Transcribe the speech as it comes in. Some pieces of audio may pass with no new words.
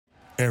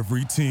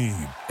Every team,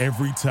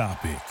 every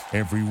topic,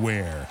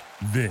 everywhere.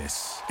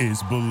 This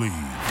is Believe.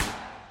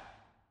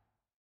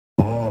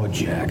 Oh,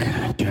 Jack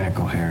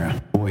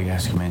O'Hara. Boy, you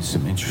asking me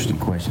some interesting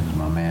questions,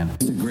 my man.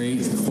 It's a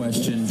great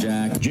question,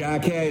 Jack.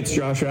 Jack, hey, it's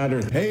Josh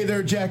Adder. Hey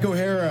there, Jack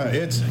O'Hara.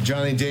 It's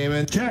Johnny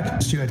Damon.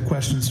 Jack, you had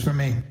questions for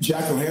me.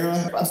 Jack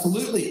O'Hara?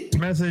 Absolutely.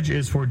 This message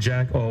is for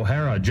Jack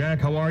O'Hara.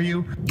 Jack, how are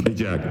you? Hey,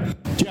 Jack.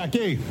 Jack,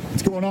 hey,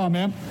 what's going on,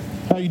 man?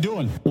 How you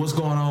doing? What's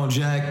going on,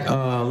 Jack?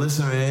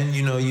 Listen, man,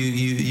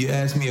 you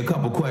asked me a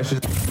couple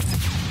questions.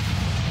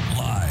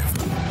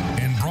 Live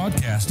and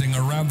broadcasting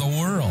around the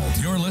world.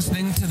 You're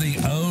listening to The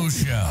O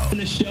Show. In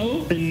the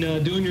show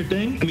and doing your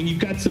thing. I mean, you've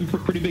got some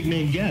pretty big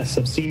name guests.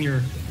 I've seen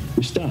your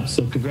stuff,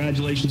 so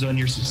congratulations on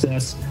your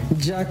success.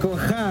 Jack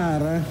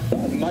O'Hara.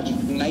 Much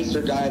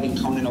nicer guy than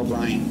Conan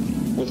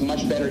O'Brien, with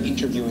much better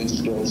interviewing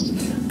skills.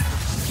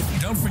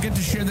 Don't forget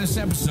to share this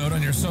episode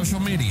on your social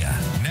media.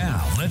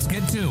 Now, let's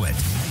get to it.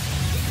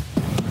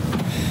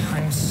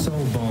 I'm so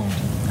bummed.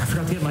 I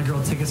forgot to get my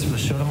girl tickets for the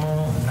show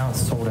tomorrow, and now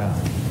it's sold out.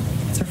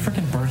 It's her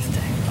freaking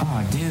birthday.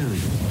 Oh, dude,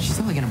 she's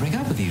only gonna break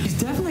up with you. She's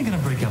definitely gonna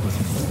break up with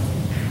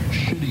me.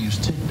 Should've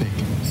used tick pick.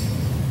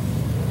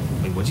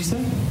 Wait, what'd you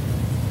say?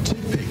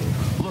 Tick pick.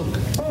 Look.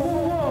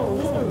 Whoa.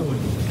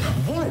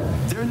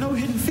 What? There are no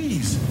hidden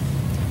fees.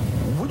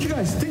 What'd you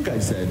guys think I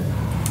said?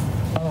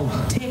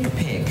 Oh, tick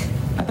pick.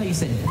 I thought you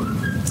said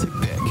tick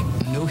pick.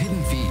 No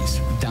hidden fees.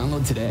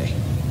 Download today.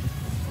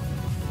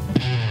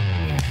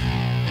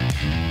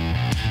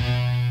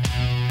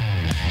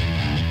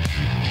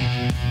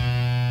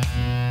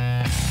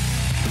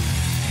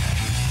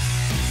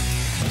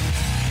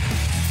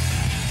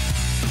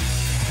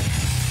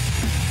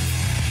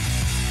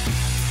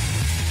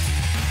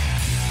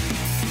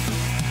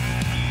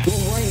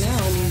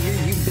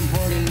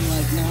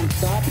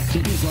 Nonstop. It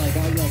seems like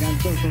on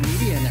social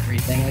media and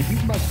everything. Like, you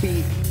must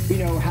be,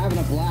 having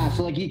a blast.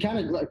 So, like, you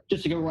kind of,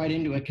 just to go right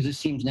into it, because it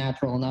seems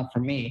natural enough for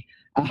me.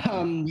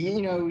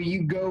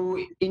 You go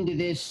into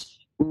this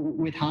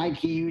with High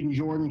Key. You and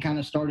Jordan kind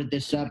of started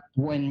this up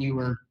when you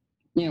were,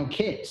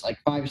 kids, like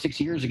 5 or 6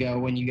 years ago,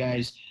 when you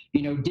guys,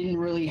 didn't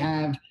really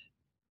have,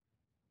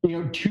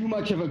 too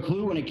much of a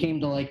clue when it came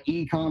to like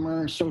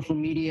e-commerce, social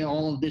media,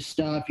 all of this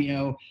stuff,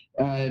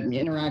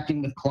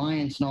 interacting with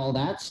clients and all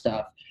that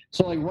stuff.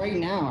 So, like, right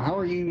now, how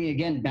are you,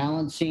 again,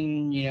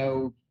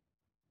 balancing,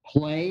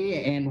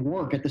 play and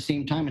work at the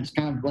same time? It's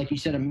kind of, like you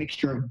said, a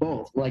mixture of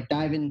both. Like,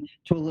 dive into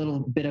a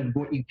little bit of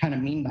what you kind of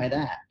mean by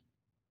that.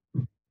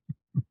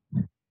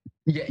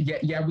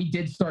 Yeah. We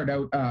did start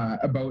out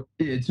about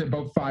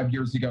 5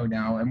 years ago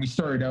now. And we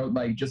started out,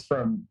 like,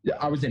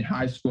 I was in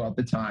high school at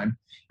the time.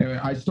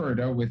 And I started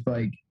out with,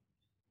 like,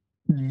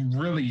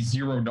 really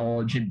zero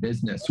knowledge in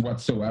business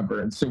whatsoever.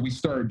 And so we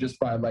started just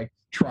by like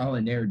trial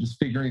and error, just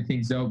figuring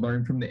things out,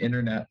 learning from the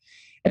internet.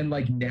 And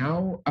like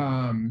now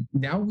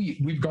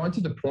we've gone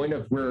to the point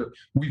of where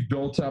we've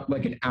built up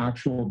like an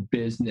actual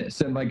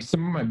business. And like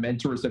some of my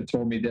mentors have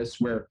told me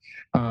this, where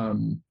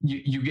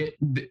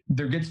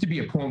there gets to be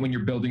a point when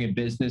you're building a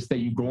business that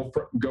you go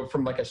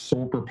from like a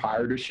sole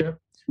proprietorship,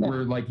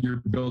 where like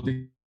you're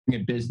building a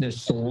business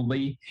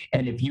solely,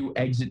 and if you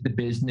exit the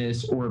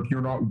business or if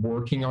you're not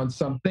working on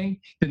something,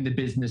 then the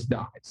business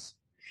dies.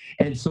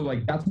 And so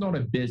like that's not a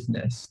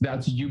business,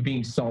 that's you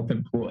being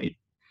self-employed.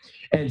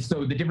 And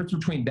so the difference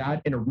between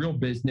that and a real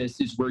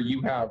business is where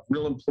you have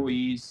real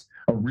employees,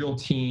 a real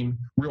team,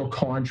 real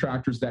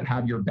contractors that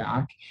have your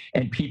back,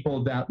 and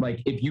people that,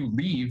 like, if you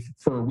leave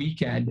for a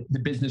weekend, the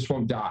business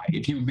won't die.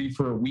 If you leave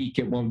for a week,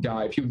 it won't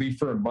die. If you leave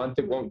for a month,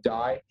 it won't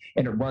die,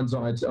 and it runs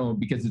on its own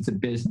because it's a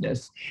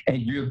business,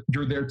 and you're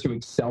there to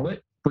excel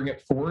it, bring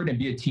it forward, and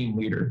be a team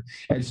leader.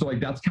 And so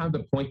like that's kind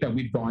of the point that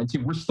we've gone to.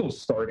 We're still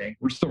starting.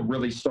 We're still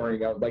really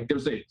starting out. Like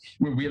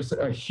we have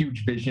a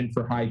huge vision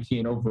for High Key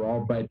and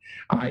overall, but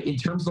in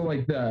terms of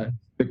like the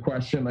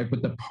question, like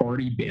with the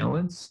party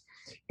balance,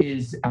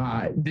 is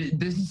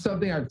this is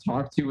something I've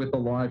talked to with a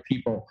lot of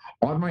people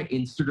on my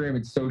Instagram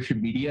and social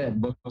media. It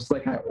looks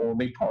like I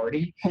only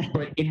party,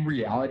 but in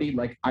reality,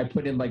 like I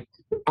put in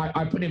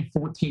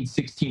 14,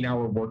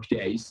 16-hour work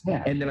days,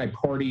 and then I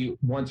party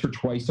once or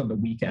twice on the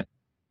weekend.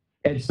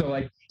 And so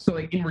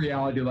in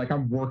reality, like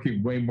I'm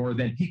working way more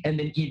than, and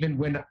then even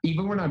when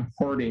I'm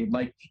partying,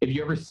 like if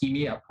you ever see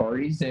me at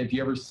parties and if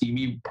you ever see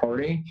me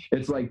partying,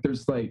 it's like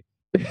there's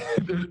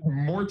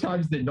more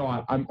times than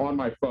not, I'm on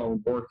my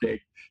phone working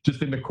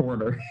just in the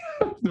corner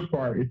of the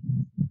party.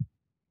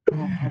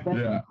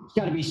 It's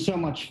got to be so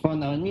much fun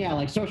though. And yeah,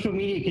 like social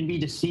media can be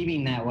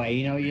deceiving that way.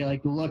 You're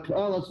like, let's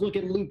look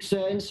at Luke's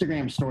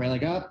Instagram story.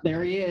 Like, oh,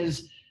 there he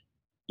is.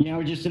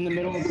 Just in the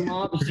middle of the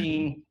mob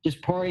scene,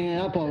 just partying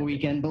it up all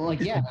weekend. But like,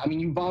 yeah, I mean,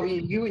 you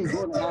and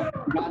Jordan have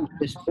gotten to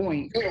this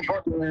point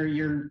where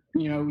you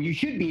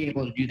should be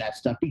able to do that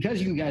stuff because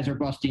you guys are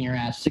busting your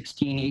ass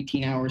 16,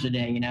 18 hours a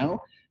day,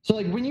 So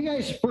like when you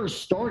guys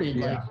first started,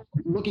 like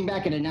looking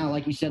back at it now,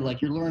 like you said,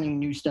 like you're learning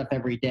new stuff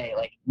every day.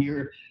 Like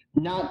you're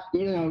not,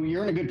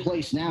 you're in a good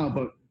place now,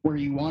 but where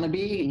you want to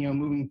be,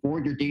 moving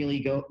forward, your daily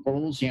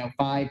goals,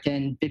 5,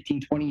 10,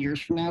 15, 20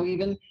 years from now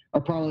even,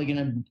 are probably going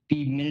to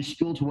be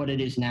minuscule to what it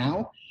is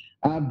now.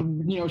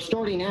 But,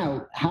 starting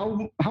out,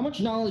 how much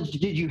knowledge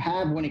did you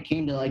have when it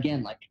came to,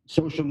 again, like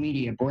social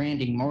media,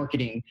 branding,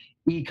 marketing,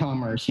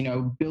 e-commerce,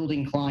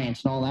 building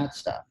clients and all that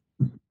stuff?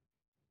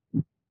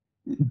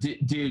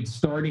 Dude,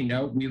 starting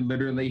out, we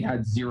literally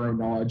had zero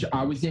knowledge.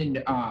 I was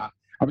in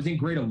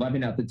grade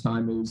 11 at the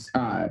time.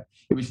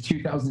 It was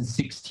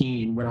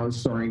 2016 when I was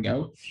starting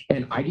out,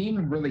 and I didn't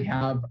even really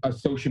have a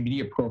social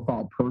media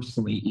profile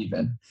personally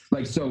even.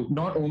 Like, so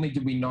not only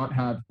did we not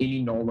have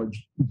any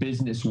knowledge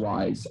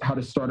business-wise, how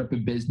to start up a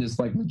business,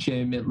 like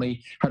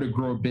legitimately, how to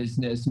grow a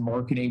business,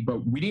 marketing,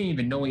 but we didn't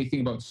even know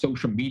anything about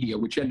social media,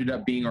 which ended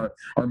up being our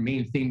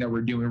main thing that we're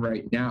doing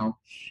right now.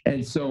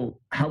 And so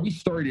how we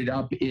started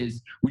up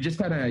is we just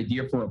had an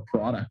idea for a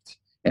product,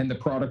 and the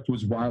product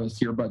was wireless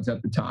earbuds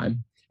at the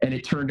time. And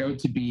it turned out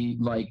to be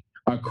like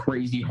a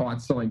crazy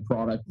hot selling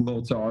product,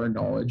 little to our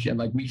knowledge. And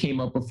like we came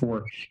up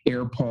before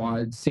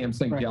AirPods,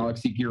 Samsung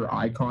Galaxy Gear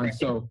Icon.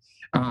 So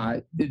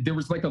there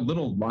was like a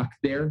little luck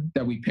there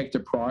that we picked a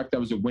product that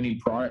was a winning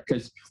product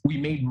because we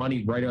made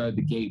money right out of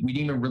the gate. We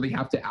didn't even really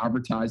have to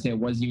advertise, and it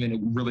wasn't even a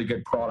really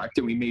good product,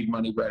 and we made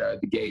money right out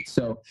of the gate.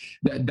 So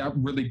that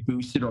really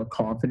boosted our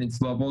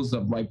confidence levels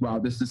of like, wow,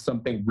 this is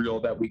something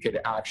real that we could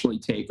actually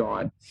take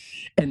on.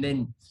 And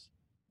then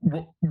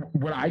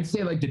what I'd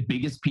say, like the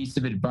biggest piece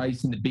of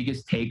advice and the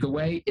biggest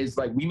takeaway is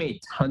like we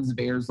made tons of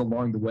errors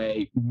along the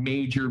way,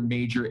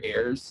 major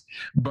errors,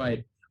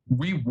 but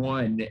we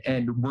won,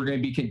 and we're going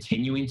to be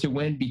continuing to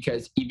win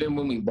because even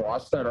when we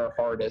lost at our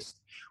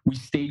hardest, we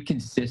stayed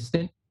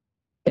consistent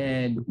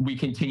and we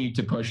continued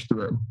to push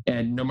through.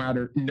 And no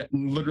matter,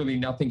 literally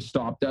nothing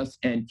stopped us.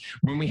 And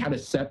when we had a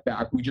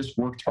setback, we just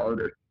worked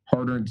harder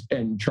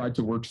and tried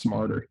to work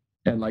smarter.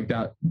 And like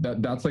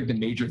that's like the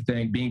major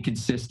thing, being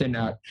consistent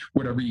at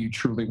whatever you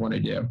truly want to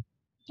do.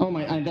 Oh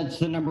my, that's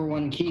the number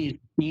one key,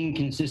 being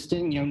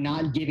consistent,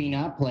 not giving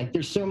up. Like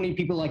there's so many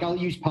people, like I'll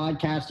use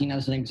podcasting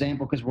as an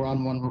example because we're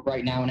on one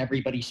right now and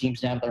everybody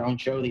seems to have their own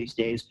show these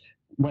days,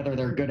 whether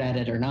they're good at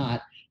it or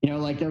not.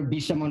 Like there would be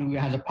someone who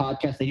has a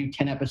podcast, they do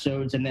 10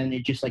 episodes and then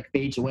it just like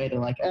fades away. They're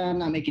like, I'm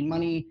not making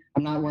money.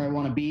 I'm not where I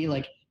want to be.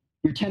 Like,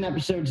 you're 10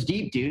 episodes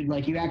deep, dude.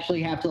 Like you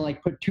actually have to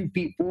like put 2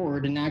 feet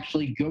forward and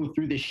actually go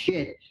through the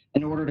shit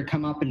in order to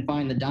come up and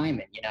find the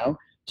diamond,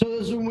 So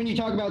those, when you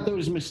talk about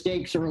those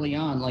mistakes early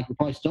on, like we're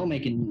probably still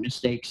making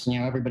mistakes,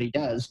 everybody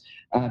does,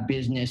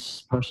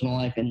 business, personal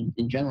life in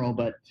general.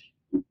 But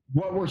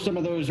what were some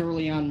of those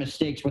early on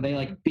mistakes? Were they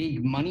like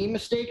big money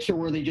mistakes, or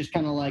were they just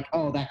kind of like,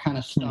 oh, that kind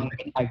of stunk,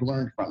 I've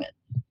learned from it?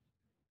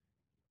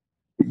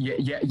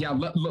 Yeah.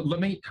 Let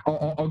me.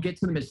 I'll get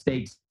to the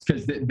mistakes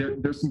because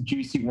there's some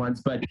juicy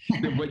ones. But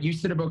what you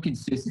said about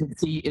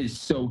consistency is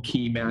so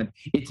key, man.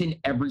 It's in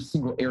every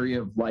single area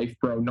of life,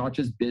 bro. Not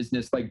just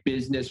business, like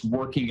business,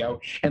 working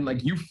out, and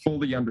like you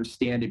fully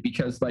understand it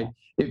because like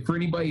for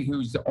anybody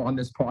who's on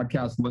this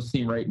podcast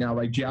listening right now,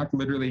 like Jack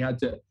literally had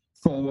to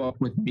follow up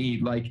with me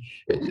like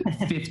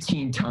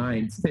 15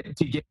 times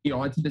to get me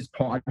onto this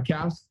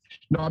podcast.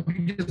 Not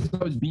because I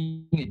was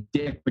being a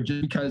dick, but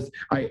just because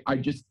I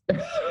just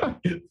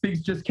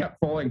things just kept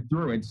falling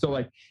through. And so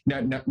like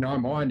now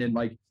I'm on and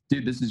like,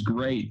 dude, this is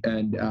great.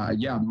 And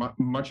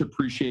much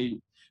appreciate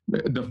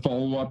the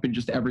follow-up and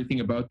just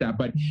everything about that.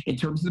 But in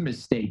terms of the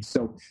mistakes,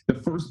 so the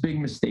first big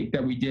mistake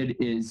that we did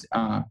is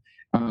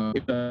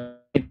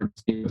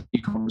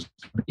e-commerce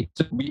company.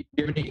 So we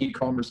have an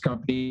e-commerce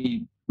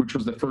company, which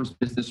was the first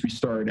business we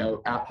started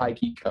out at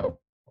Hikey Co.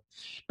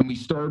 And we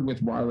started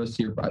with wireless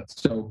earbuds.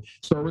 So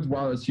start with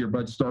wireless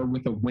earbuds, started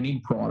with a winning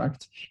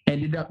product,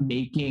 ended up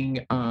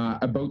making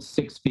about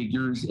 6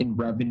 figures in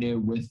revenue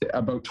with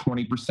about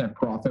 20%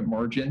 profit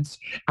margins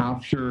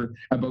after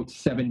about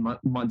 7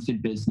 months in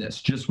business,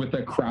 just with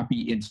a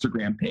crappy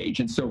Instagram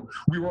page. And so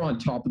we were on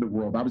top of the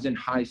world. I was in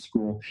high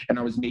school and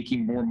I was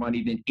making more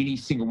money than any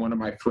single one of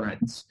my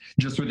friends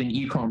just with an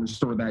e-commerce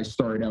store that I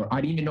started out.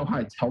 I didn't even know how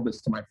to tell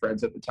this to my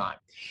friends at the time.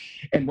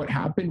 And what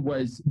happened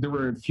was there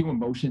were a few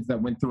emotions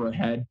that went through our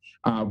head.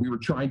 We were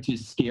trying to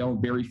scale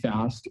very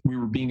fast. We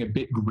were being a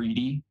bit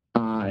greedy,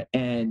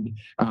 and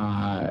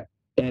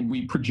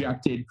we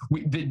projected.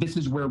 This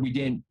is where we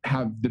didn't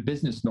have the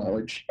business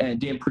knowledge and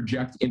didn't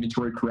project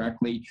inventory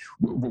correctly.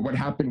 What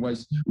happened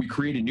was we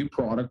created a new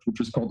product, which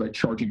was called a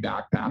charging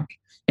backpack,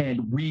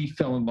 and we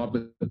fell in love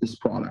with this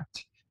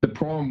product. The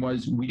problem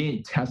was we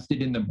didn't test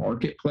it in the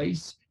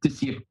marketplace to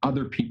see if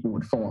other people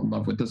would fall in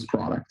love with this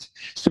product.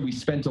 So we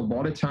spent a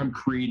lot of time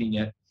creating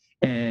it,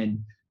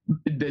 and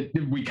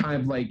we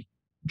kind of like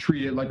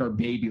treated it like our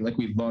baby, like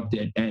we loved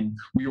it. And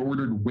we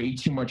ordered way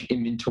too much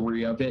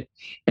inventory of it.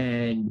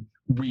 And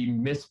we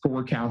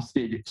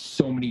misforecasted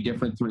so many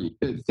different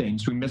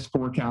things. We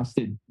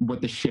misforecasted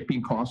what the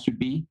shipping cost would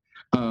be.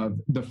 of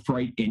the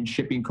freight in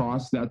shipping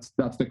costs. That's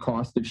the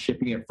cost of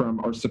shipping it from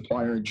our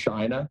supplier in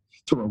China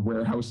to our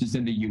warehouses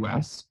in the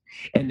US.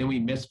 And then we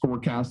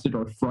misforecasted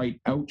our freight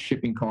out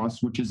shipping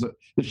costs, which is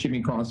the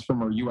shipping costs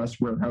from our US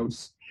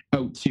warehouse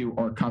out to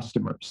our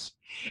customers.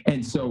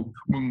 And so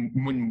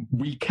when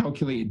we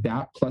calculated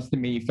that plus the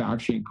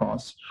manufacturing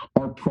costs,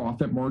 our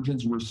profit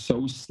margins were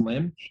so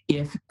slim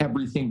if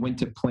everything went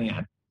to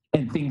plan.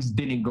 And things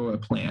didn't go to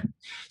plan.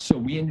 So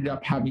we ended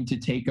up having to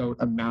take out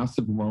a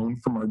massive loan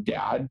from our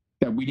dad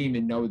that we didn't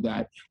even know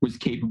that was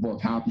capable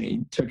of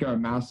happening. Took out a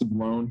massive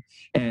loan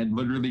and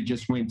literally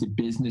just went into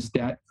business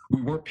debt.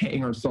 We weren't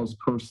paying ourselves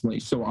personally,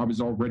 so I was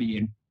already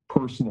in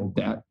personal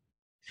debt.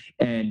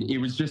 And it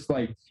was just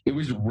like, it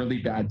was really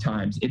bad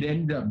times. It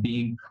ended up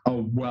being a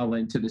well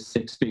into the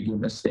six-figure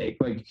mistake.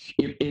 Like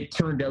it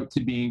turned out to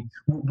be,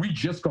 we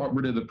just got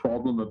rid of the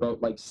problem about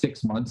like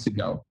 6 months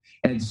ago.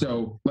 And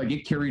so like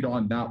it carried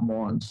on that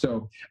long.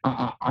 So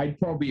I'd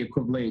probably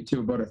equivalent it to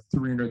about a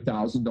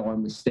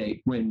 $300,000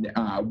 mistake when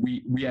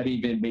we hadn't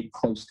even made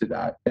close to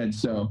that. And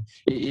so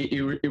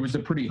it was a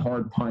pretty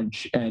hard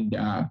punch. And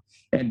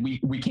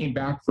we came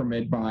back from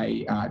it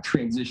by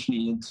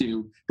transitioning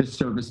into the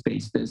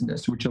service-based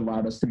business, which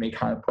allowed us to make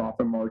higher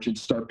profit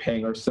margins, start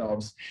paying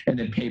ourselves, and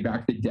then pay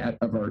back the debt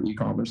of our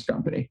e-commerce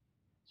company.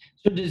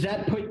 So does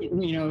that put,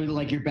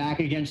 like your back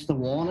against the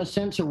wall in a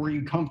sense, or were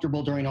you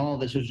comfortable during all of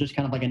this? It was just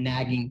kind of like a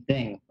nagging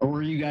thing, or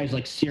were you guys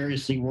like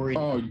seriously worried?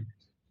 Oh,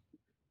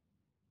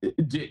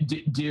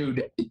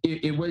 dude,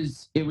 it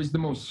was the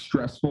most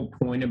stressful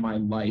point in my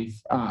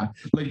life.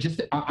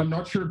 I'm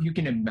not sure if you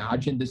can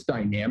imagine this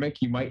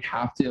dynamic. You might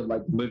have to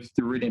like live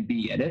through it and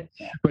be in it.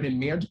 But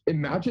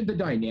imagine the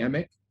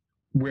dynamic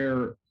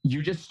where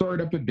you just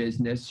started up a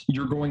business,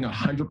 you're going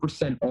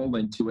 100% all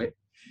into it.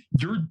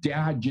 Your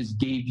dad just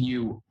gave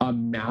you a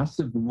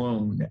massive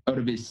loan out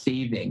of his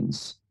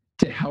savings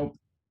to help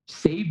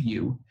save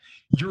you.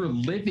 You're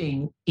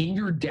living in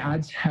your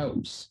dad's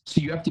house, so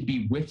you have to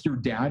be with your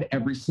dad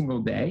every single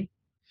day.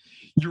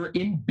 You're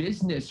in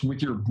business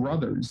with your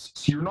brothers,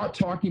 so you're not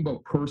talking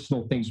about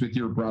personal things with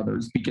your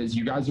brothers because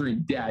you guys are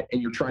in debt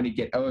and you're trying to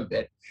get out of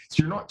it.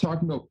 So you're not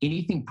talking about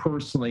anything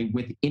personally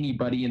with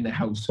anybody in the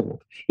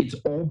household. It's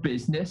all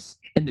business,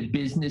 and the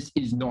business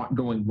is not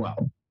going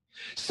well.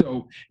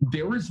 So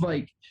there was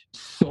like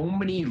so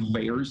many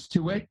layers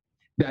to it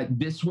that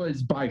this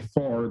was by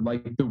far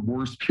like the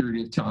worst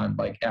period of time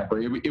like ever.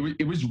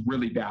 It was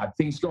really bad.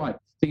 Things got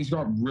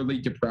really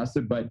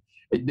depressive, but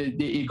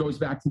it goes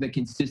back to the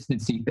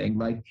consistency thing.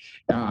 Like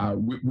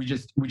we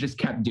just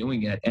kept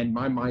doing it, and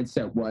my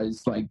mindset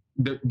was like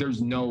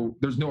there's no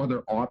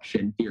other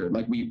option here.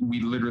 Like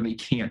we literally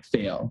can't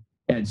fail,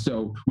 and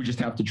so we just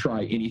have to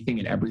try anything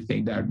and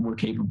everything that we're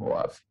capable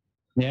of.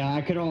 Yeah,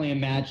 I could only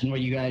imagine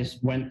what you guys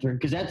went through,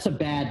 because that's a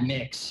bad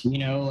mix,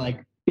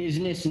 like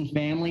business and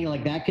family,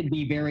 like that could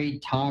be very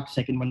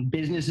toxic. And when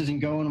business isn't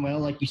going well,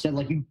 like you said,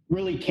 like you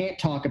really can't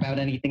talk about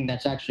anything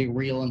that's actually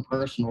real and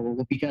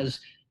personal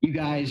because you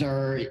guys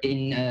are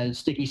in a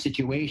sticky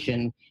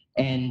situation,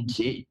 and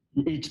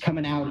it's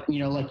coming out,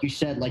 like you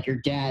said, like your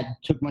dad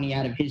took money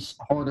out of his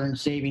hard-earned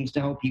savings to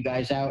help you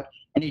guys out,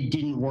 and it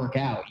didn't work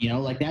out,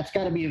 like that's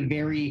got to be a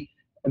very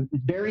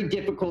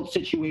difficult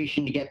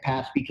situation to get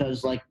past,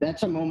 because like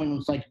that's a moment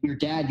it's like your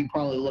dad you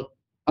probably look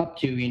up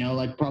to,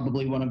 like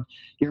probably one of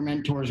your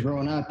mentors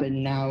growing up,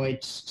 and now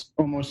it's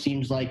almost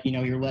seems like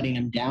you're letting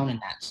him down in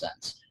that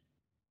sense.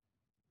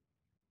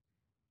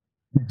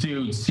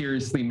 Dude,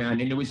 seriously,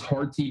 man. And it was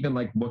hard to even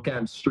like look at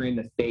him straight in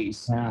the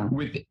face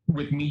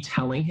with me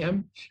telling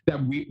him that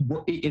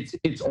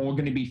it's all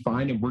going to be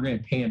fine and we're going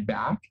to pay him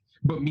back.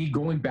 But me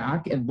going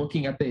back and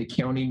looking at the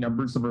accounting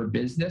numbers of our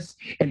business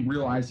and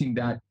realizing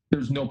that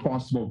there's no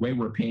possible way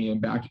we're paying him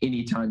back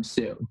anytime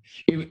soon.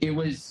 It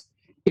was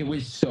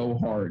so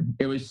hard.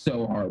 It was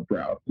so hard,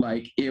 bro.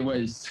 Like it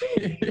was,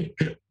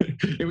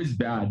 it was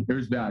bad. It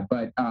was bad.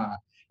 But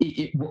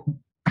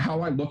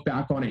how I look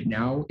back on it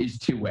now is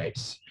two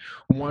ways.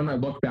 One, I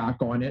look back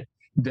on it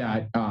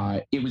that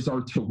it was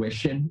our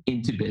tuition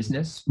into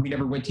business. We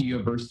never went to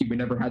university. We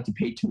never had to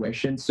pay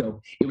tuition.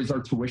 So it was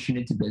our tuition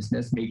into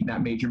business, making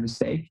that major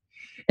mistake.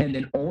 And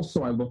then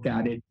also I look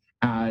at it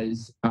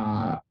as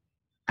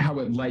how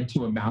it led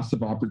to a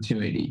massive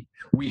opportunity.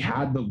 We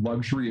had the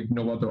luxury of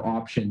no other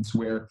options,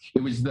 where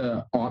it was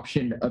the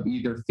option of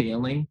either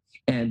failing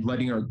and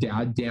letting our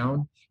dad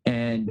down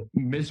and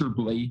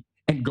miserably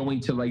and going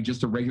to like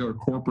just a regular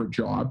corporate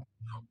job,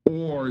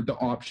 or the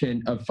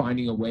option of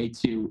finding a way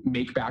to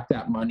make back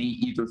that money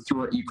either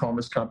through our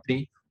e-commerce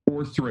company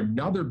or through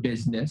another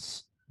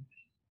business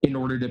in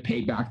order to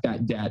pay back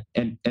that debt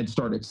and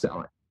start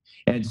excelling.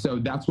 And so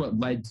that's what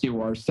led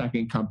to our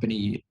second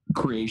company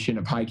creation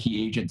of High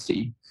Key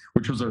Agency,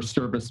 which was our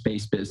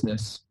service-based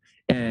business.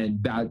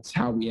 And that's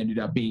how we ended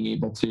up being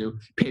able to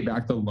pay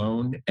back the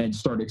loan and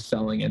start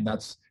excelling. And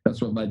that's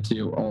what led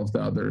to all of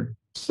the other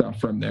stuff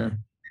from there.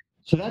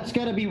 So that's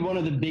got to be one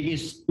of the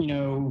biggest,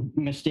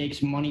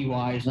 mistakes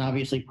money-wise and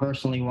obviously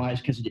personally-wise,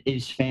 because it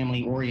is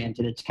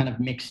family-oriented. It's kind of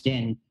mixed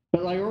in.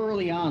 But like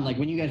early on, like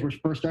when you guys were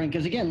first starting,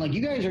 because again, like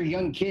you guys are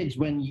young kids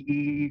when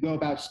you go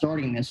about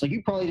starting this. Like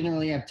you probably didn't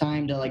really have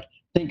time to like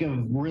think of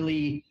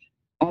really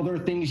other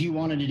things you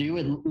wanted to do,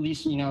 at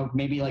least, you know,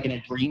 maybe like in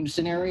a dream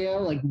scenario.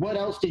 Like what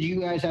else did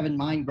you guys have in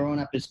mind growing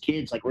up as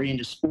kids? Like were you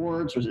into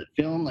sports? Was it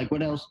film? Like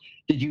what else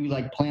did you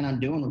like plan on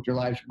doing with your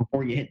lives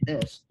before you hit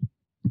this?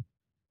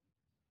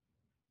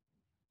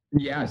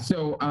 Yeah,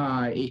 so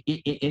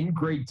in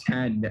grade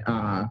 10,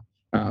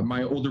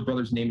 my older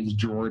brother's name is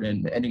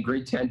Jordan, and in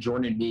grade 10,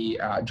 Jordan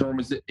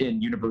was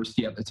in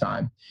university at the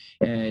time,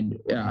 and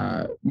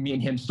me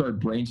and him started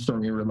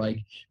brainstorming. We were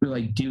like,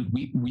 dude,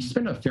 we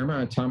spend a fair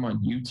amount of time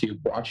on YouTube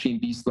watching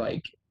these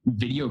like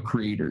video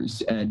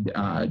creators and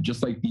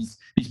just like these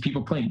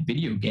people playing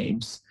video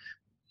games.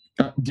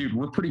 Dude,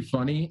 we're pretty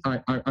funny.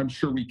 I'm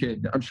sure we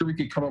could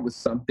come up with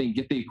something,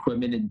 get the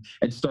equipment,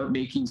 and start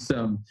making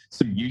some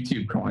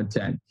YouTube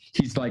content.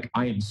 He's like,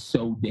 I am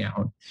so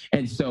down.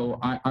 And so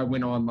I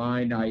went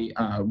online.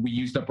 We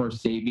used up our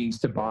savings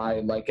to buy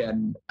like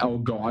an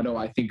Elgato,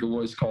 I think it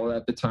was called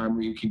at the time,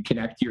 where you can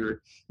connect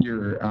your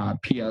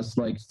PS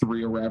like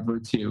 3 or whatever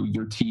to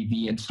your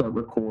TV and start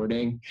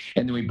recording.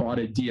 And then we bought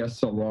a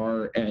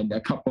DSLR and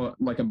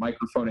a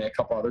microphone and a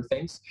couple other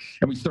things,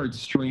 and we started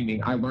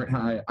streaming. I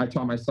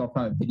taught myself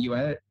how to video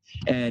edit,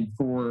 and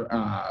for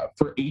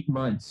 8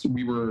 months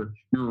we were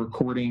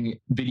recording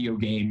video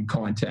game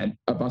content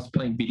of us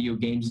playing video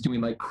games, doing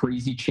like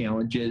crazy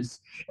challenges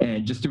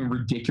and just doing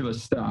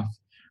ridiculous stuff,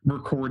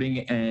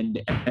 recording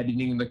and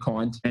editing the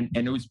content,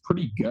 and it was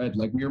pretty good.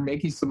 Like we were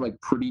making some like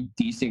pretty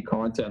decent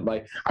content.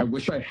 Like I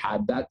wish I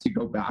had that to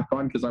go back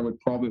on, because I would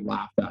probably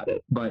laugh at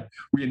it, but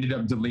we ended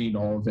up deleting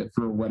all of it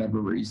for whatever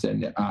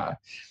reason.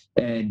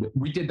 And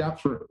we did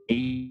that for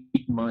 8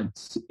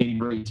 months in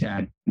grade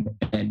 10,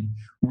 and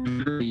we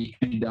literally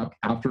ended up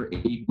after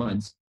 8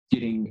 months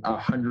getting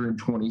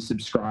 120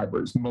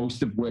 subscribers,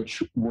 most of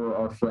which were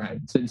our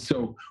friends. And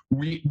so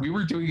we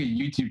were doing a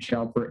YouTube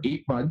channel for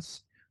 8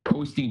 months,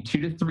 posting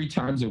 2 to 3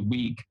 times a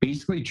week,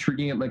 basically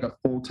treating it like a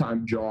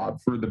full-time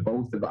job for the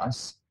both of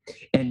us,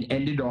 and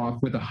ended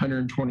off with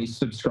 120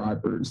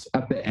 subscribers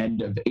at the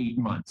end of 8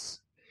 months.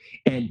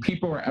 And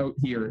people are out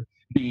here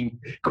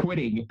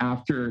quitting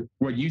after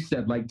what you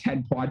said, like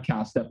 10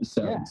 podcast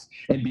episodes,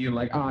 and being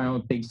like, oh, I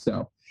don't think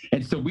so.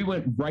 And so we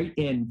went right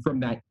in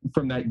from that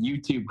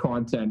YouTube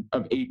content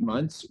of 8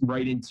 months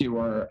right into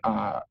our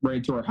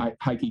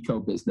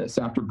Hikiko business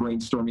after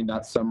brainstorming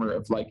that summer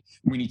of like,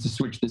 we need to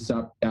switch this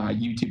up.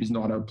 YouTube is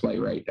not our play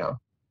right now.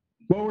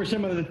 What were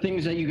some of the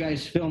things that you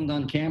guys filmed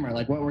on camera?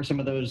 Like what were some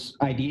of those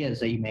ideas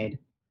that you made?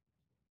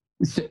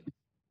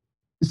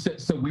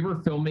 So we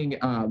were filming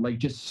like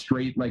just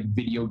straight like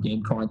video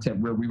game content,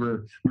 where we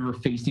were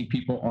facing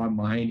people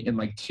online in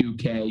like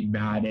 2K,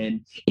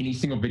 Madden, any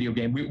single video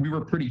game. We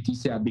were pretty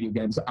decent at video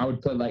games. I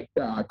would play like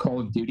Call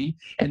of Duty,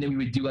 and then we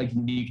would do like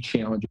unique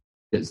challenges.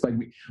 Like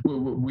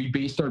we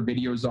based our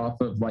videos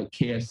off of like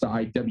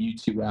KSI,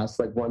 W2S,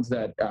 like ones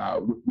that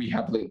we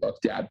heavily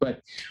looked at.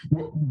 But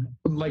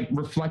like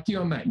reflecting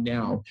on that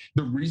now,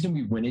 the reason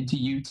we went into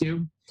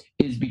YouTube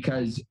is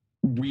because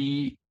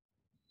we've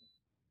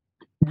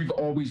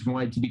always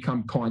wanted to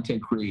become content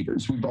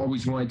creators. We've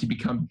always wanted to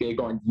become big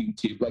on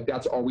YouTube. Like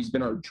that's always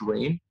been our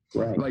dream.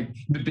 Right. Like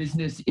the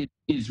business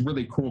is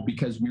really cool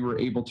because we were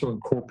able to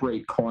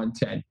incorporate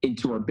content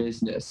into our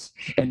business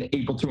and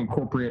able to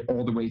incorporate it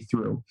all the way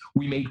through.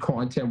 We made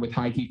content with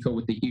Hikiko,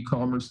 with the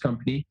e-commerce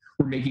company.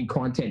 We're making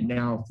content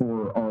now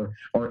for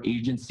our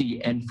agency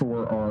and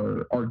for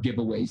our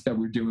giveaways that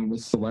we're doing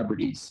with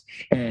celebrities.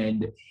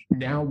 And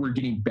now we're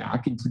getting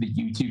back into the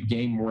YouTube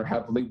game more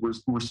heavily.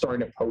 We're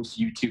starting to post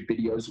YouTube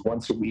videos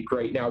once a week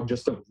right now,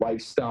 just of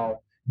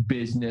lifestyle,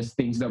 business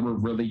things that we're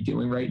really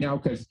doing right now,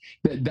 because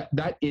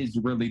that is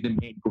really the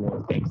main goal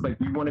of things. Like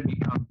we want to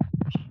become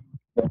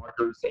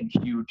bloggers and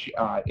huge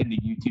in the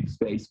YouTube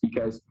space,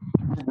 because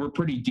we're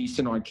pretty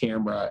decent on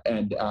camera,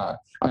 and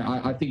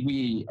I think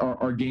we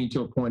are getting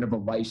to a point of a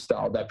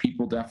lifestyle that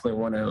people definitely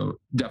want to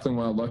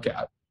look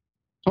at.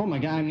 Oh my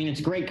God. I mean,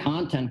 it's great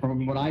content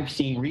from what I've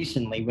seen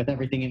recently with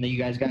everything that you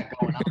guys got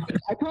going on.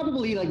 I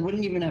probably like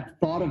wouldn't even have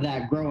thought of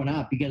that growing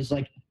up, because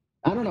like,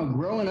 I don't know,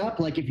 growing up,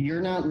 like if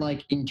you're not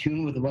like in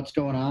tune with what's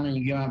going on and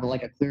you don't have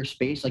like a clear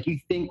space, like you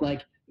think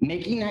like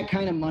making that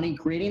kind of money,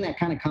 creating that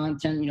kind of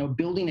content, you know,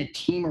 building a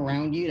team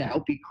around you to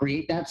help you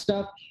create that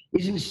stuff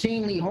is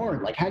insanely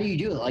hard. Like, how do you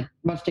do it? Like,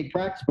 must take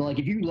practice, but like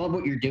if you love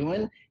what you're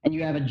doing and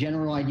you have a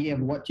general idea of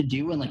what to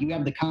do and like you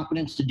have the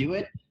confidence to do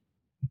it,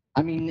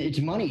 I mean, it's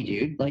money,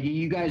 dude. Like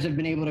you guys have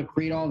been able to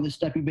create all of this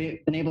stuff. You've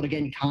been able to get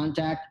in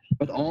contact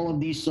with all of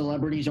these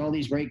celebrities, all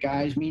these great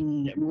guys.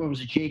 Meeting, what was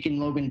it, Jake and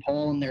Logan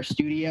Paul in their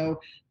studio,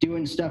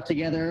 doing stuff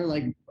together.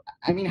 Like,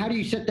 I mean, how do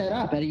you set that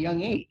up at a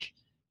young age?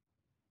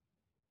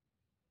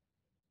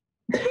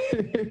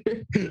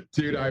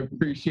 Dude, I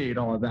appreciate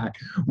all of that.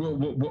 Well,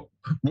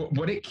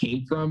 what it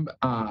came from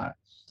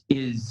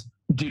is,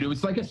 dude, it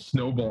was like a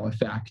snowball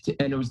effect,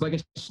 and it was like a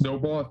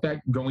snowball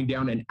effect going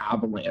down an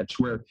avalanche,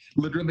 where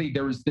literally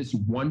there was this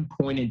one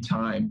point in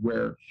time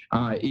where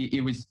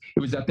it was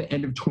at the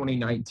end of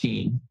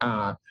 2019,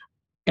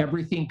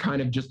 everything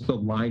kind of just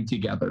aligned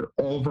together.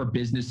 All of our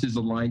businesses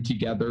aligned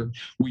together.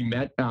 We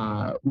met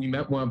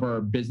one of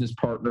our business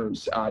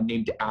partners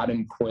named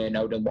Adam Quinn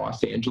out in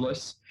Los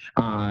Angeles,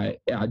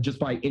 just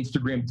by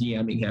Instagram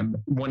DMing him,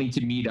 wanting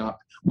to meet up.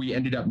 We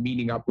ended up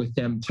meeting up with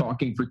them,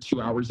 talking for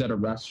 2 hours at a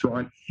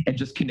restaurant, and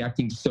just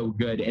connecting so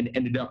good, and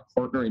ended up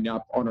partnering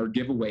up on our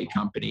giveaway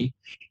company.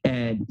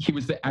 And he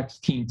was the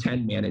ex-Team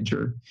 10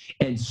 manager,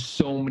 and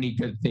so many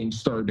good things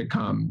started to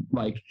come,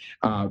 like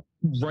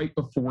right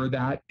before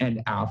that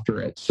and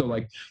after it. So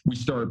like we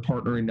started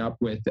partnering up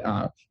with,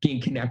 getting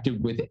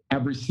connected with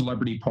every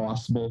celebrity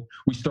possible.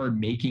 We started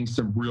making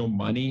some real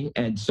money.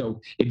 And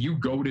so if you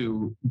go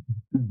to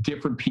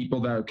different people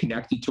that are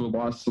connected to a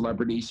lot of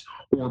celebrities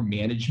or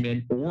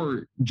management,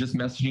 or just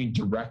messaging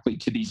directly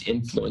to these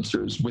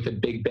influencers with a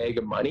big bag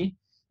of money,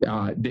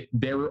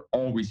 they're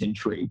always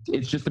intrigued.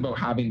 It's just about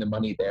having the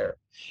money there.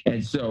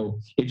 And so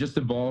it just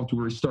evolved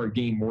where we started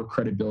gaining more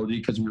credibility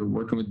because we were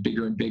working with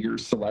bigger and bigger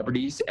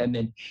celebrities. And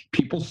then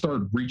people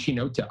started reaching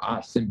out to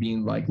us and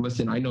being like,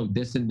 listen, I know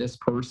this and this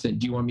person.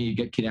 Do you want me to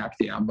get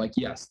connected? I'm like,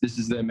 yes, this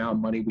is the amount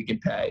of money we can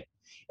pay.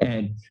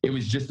 And it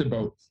was just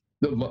about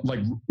like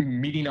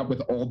meeting up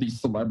with all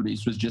these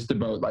celebrities was just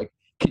about like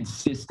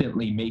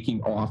consistently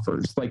making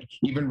offers. Like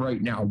even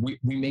right now, we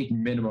make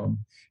minimum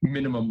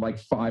like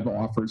 5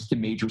 offers to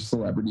major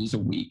celebrities a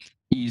week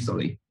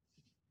easily.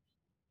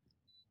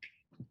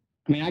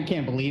 I mean, I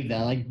can't believe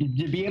that. Like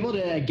to be able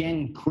to,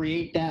 again,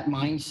 create that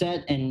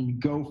mindset and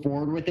go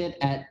forward with it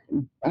at,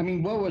 I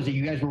mean, what was it?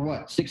 You guys were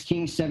what,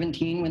 16,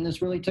 17 when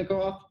this really took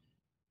off?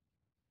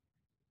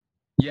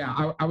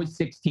 Yeah, I was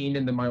 16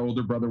 and then my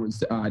older brother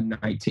was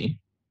 19.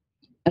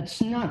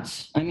 That's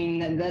nuts. I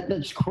mean,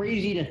 that's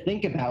crazy to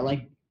think about.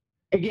 Like,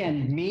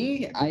 again,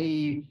 me,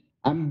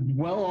 I'm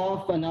well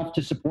off enough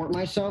to support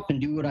myself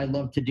and do what I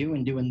love to do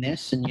and doing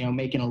this and, you know,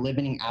 making a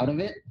living out of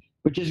it,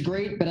 which is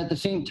great. But at the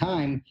same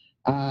time,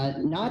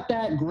 not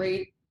that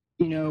great,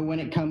 you know,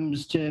 when it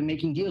comes to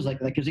making deals like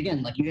that. Because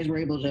again, like you guys were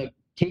able to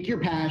take your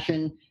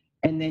passion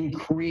and then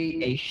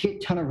create a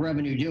shit ton of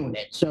revenue doing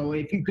it. So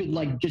if you could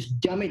like just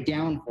dumb it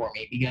down for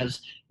me,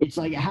 because it's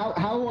like,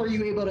 how are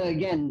you able to,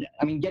 again,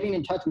 I mean, getting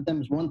in touch with them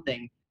is one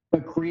thing,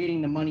 but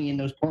creating the money in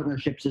those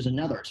partnerships is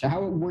another. So how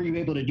were you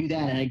able to do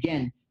that? And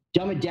again,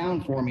 dumb it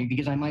down for me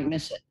because I might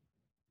miss it.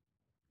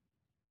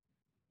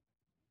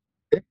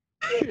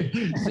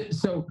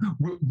 So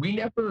we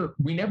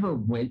never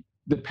went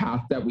the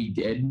path that we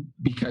did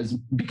because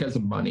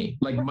of money.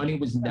 Like money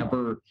was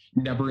never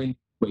in the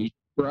equation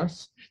for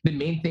us. The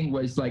main thing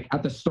was like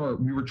at the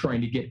start we were trying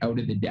to get out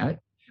of the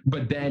debt,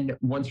 but then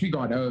once we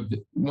got out of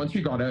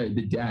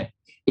the debt,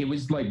 it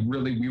was like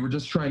really we were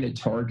just trying to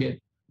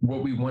target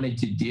what we wanted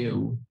to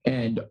do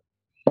and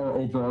our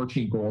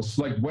overarching goals.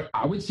 Like what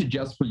I would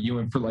suggest for you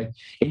and for like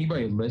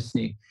anybody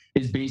listening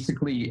is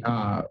basically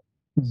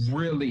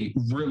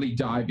really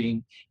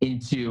diving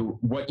into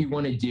what you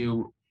want to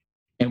do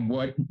and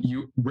where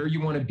you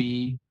want to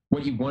be,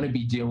 what you want to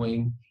be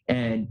doing,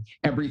 and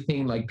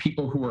everything, like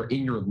people who are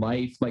in your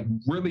life, like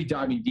really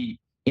diving deep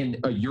in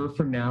a year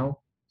from now,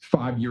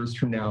 5 years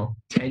from now,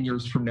 10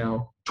 years from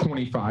now,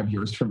 25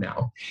 years from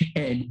now.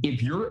 And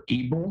if you're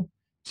able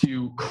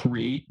to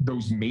create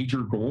those major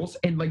goals,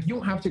 and like you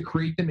don't have to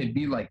create them and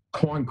be like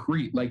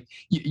concrete, like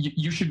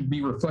you should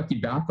be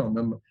reflecting back on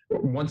them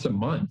once a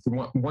month,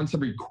 once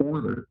every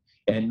quarter,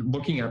 and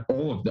looking at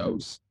all of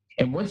those.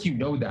 And once you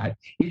know that,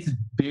 it's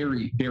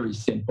very, very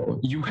simple.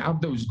 You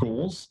have those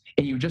goals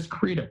and you just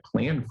create a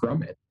plan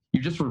from it.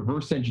 You just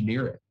reverse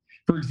engineer it.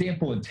 For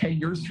example, in 10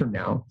 years from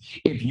now,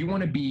 if you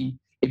want to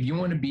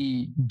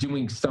be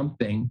doing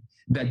something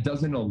that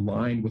doesn't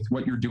align with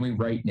what you're doing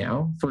right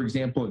now, for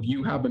example, if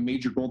you have a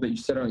major goal that you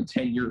set out in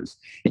 10 years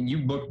and you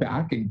look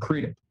back and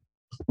create a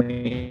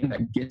plan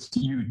that gets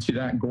you to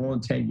that goal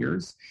in 10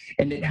 years,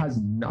 and it has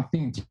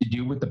nothing to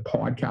do with the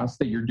podcast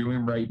that you're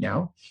doing right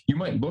now, you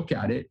might look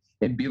at it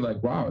and be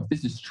like, wow, if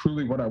this is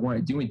truly what I want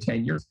to do in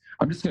 10 years,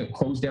 I'm just going to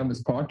close down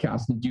this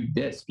podcast and do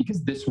this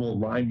because this will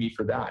align me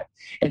for that.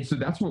 And so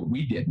that's what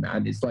we did,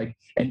 man. It's like,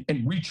 and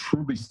we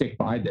truly stick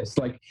by this.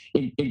 Like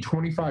in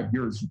 25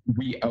 years,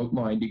 we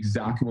outlined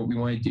exactly what we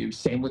want to do.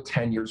 Same with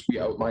 10 years, we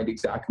outlined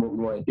exactly what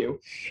we want to do.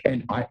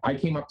 And I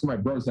came up to my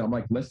bros and I'm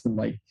like, listen,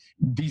 like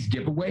these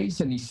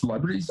giveaways and these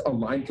celebrities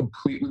align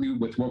completely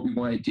with what we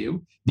want to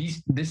do.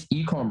 This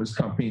e-commerce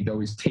company though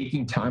is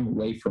taking time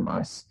away from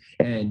us.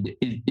 And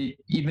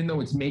even though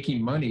it's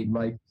making money,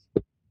 like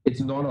it's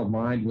not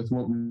aligned with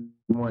what we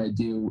want to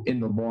do in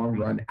the long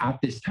run at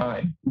this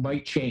time.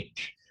 Might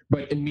change,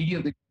 but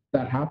immediately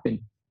that happened,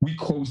 we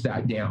closed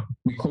that down.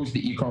 We closed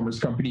the e-commerce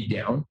company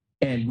down,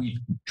 and we've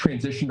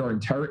transitioned our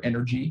entire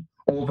energy,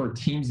 all of our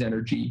team's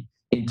energy,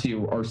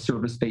 into our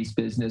service-based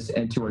business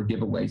and to our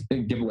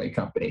giveaway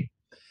company.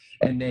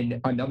 And then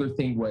another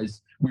thing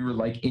was we were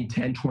like, in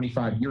 10,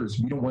 25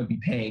 years, we don't want to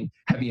be paying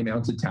heavy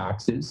amounts of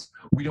taxes.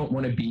 We don't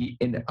want to be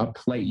in a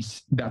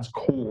place that's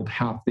cold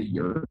half the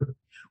year.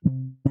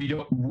 We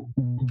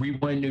we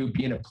want to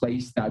be in a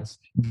place that's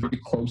very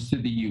close to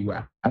the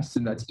U.S.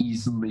 and that's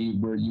easily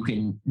where you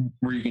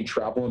can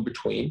travel in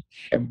between.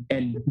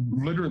 And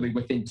literally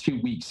within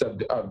 2 weeks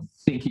of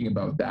thinking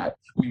about that,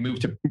 we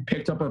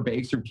picked up our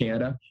bags from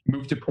Canada,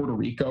 moved to Puerto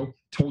Rico,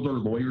 told our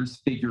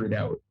lawyers, figure it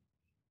out.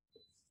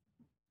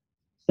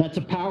 That's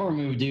a power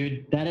move,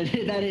 dude. That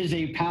is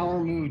a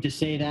power move to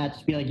say that.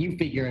 Just be like, you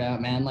figure it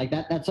out, man. Like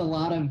that's a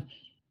lot of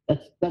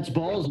that's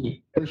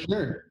ballsy for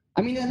sure.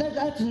 I mean,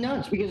 that's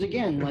nuts because,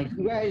 again, like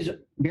you guys,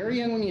 very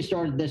young when you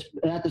started this,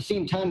 but at the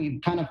same time,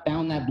 you kind of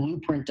found that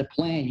blueprint to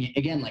plan,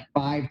 again, like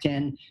 5,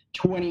 10,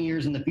 20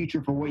 years in the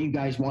future for what you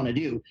guys want to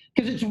do.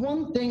 Because it's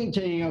one thing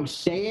to,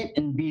 say it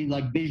and be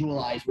like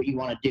visualize what you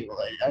want to do.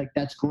 Like,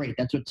 that's great.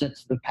 That's what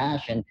sets the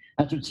passion.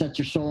 That's what sets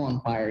your soul on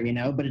fire,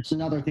 but it's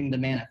another thing to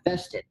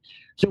manifest it.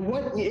 So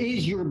what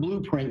is your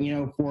blueprint,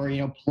 for,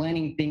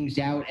 planning things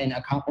out and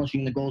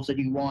accomplishing the goals that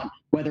you want,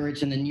 whether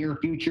it's in the near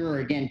future or,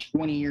 again,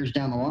 20 years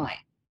down the line?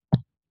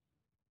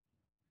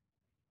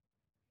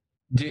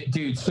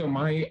 Dude, so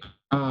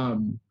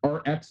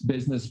our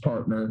ex-business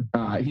partner,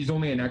 he's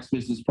only an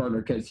ex-business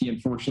partner because he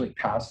unfortunately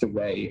passed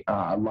away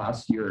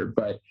last year,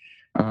 but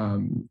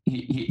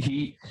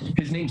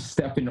his name's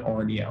Stefan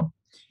Arnio.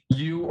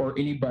 You or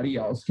anybody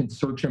else can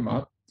search him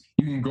up.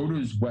 You can go to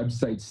his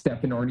website,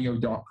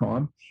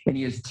 stefanarnio.com, and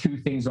he has 2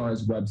 things on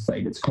his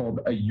website. It's called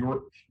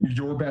Your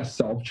Best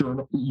Self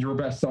Journal, Your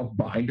Best Self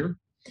Binder.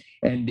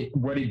 And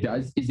what it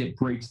does is it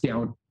breaks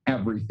down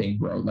everything,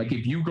 bro. Like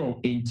if you go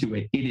into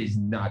it, it is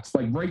nuts.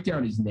 Like write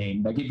down his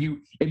name. Like if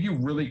you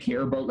really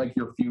care about like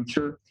your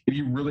future, if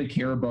you really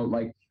care about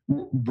like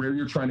where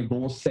you're trying to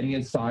go, setting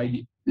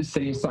aside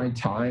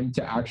time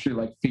to actually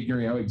like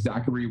figuring out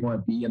exactly where you want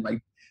to be in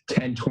like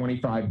 10,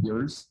 25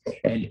 years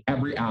and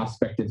every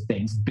aspect of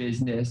things,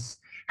 business,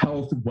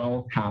 health,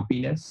 wealth,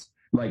 happiness,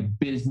 like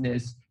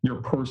business,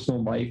 your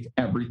personal life,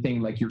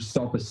 everything, like your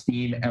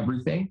self-esteem,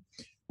 everything.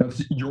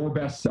 That's Your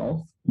Best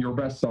Self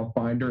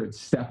Binder.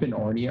 It's Stefan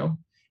Arnio,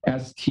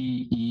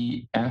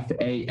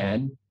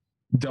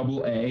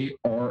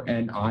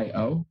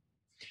 STEFANAARNIO.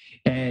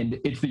 And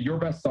it's the Your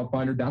Best Self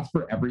Binder. That's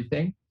for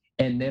everything.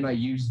 And then I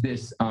use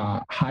this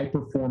high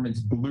performance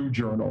blue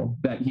journal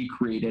that he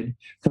created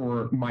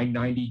for my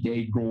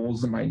 90-day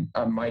goals and my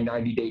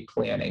 90-day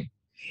planning.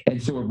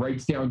 And so it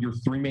writes down your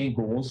 3 main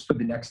goals for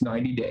the next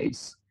 90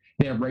 days.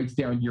 Then it writes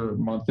down your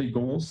monthly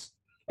goals,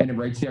 and it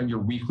writes down your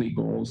weekly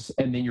goals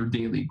and then your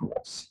daily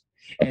goals.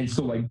 And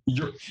so like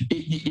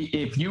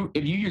if you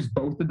use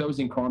both of those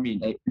in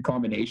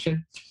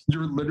combination,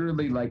 you're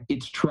literally like,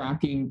 it's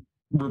tracking,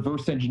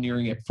 reverse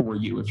engineering it for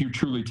you if you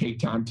truly take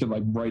time to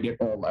like write it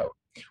all out.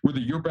 Whether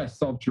Your Best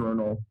Self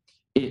Journal,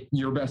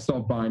 Your Best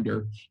Self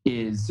Binder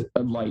is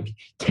like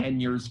 10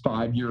 years,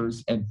 5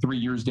 years, and 3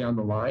 years down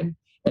the line.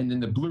 And then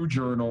the blue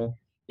journal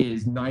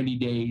is 90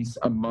 days,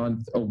 a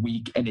month, a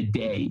week, and a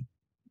day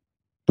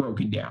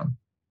broken down.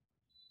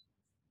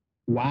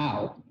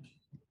 Wow.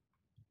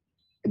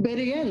 But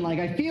again, like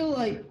I feel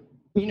like,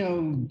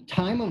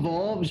 time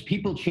evolves,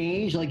 people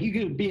change. Like you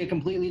could be a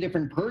completely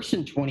different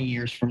person 20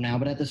 years from now,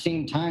 but at the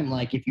same time,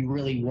 like if you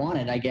really want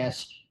it, I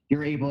guess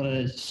you're able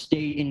to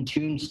stay in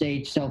tune,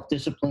 stay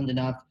self-disciplined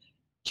enough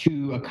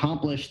to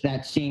accomplish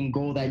that same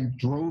goal that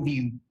drove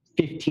you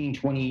 15,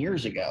 20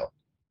 years ago.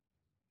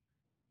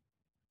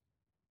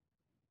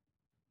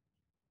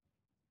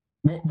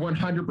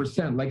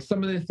 100%. Like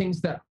some of the things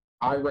that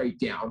I write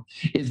down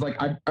is like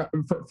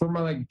for my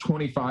like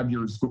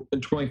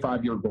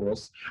 25-year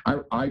goals,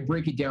 I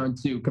break it down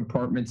to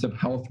compartments of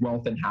health,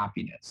 wealth, and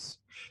happiness.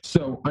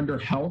 So under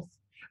health,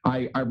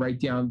 I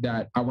write down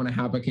that I want to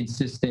have a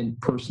consistent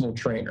personal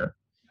trainer.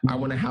 I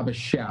want to have a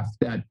chef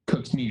that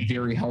cooks me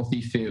very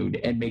healthy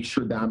food and make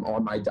sure that I'm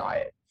on my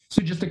diet.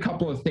 So just a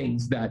couple of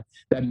things that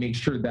make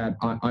sure that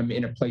I'm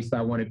in a place that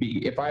I want to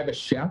be. If I have a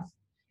chef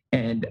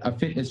and a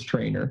fitness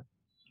trainer,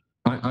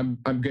 I'm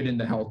good in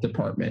the health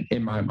department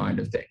in my mind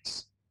of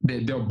things.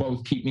 They'll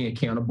both keep me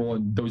accountable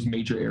in those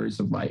major areas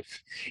of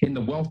life. In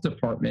the wealth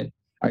department,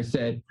 I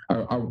said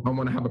I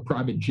want to have a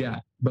private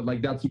jet, but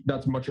like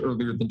that's much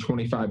earlier than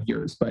 25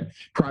 years. But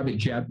private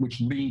jet, which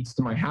leads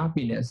to my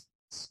happiness,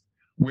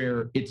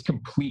 where it's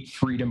complete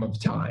freedom of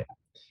time.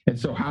 And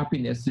so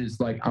happiness is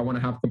like, I want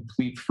to have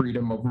complete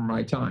freedom over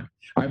my time.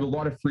 I have a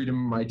lot of freedom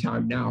in my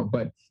time now,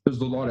 but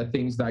there's a lot of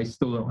things that I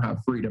still don't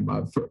have freedom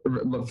of.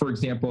 For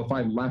example, if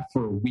I left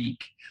for a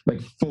week,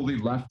 like fully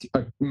left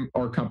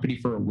our company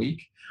for a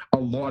week, a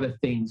lot of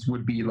things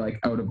would be like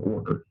out of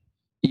order,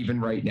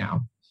 even right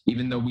now.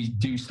 Even though we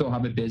do still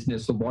have a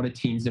business, a lot of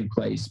teams in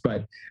place,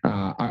 but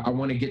I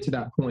want to get to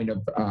that point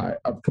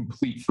of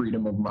complete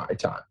freedom of my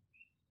time.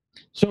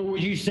 So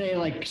would you say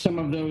like some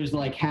of those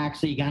like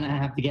hacks that you kind of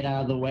have to get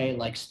out of the way,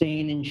 like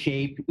staying in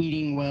shape,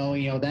 eating well,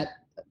 that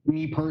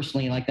me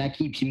personally, like that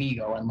keeps me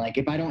going. Like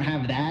if I don't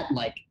have that,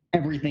 like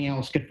everything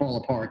else could fall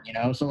apart,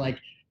 So like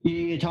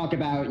you talk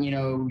about,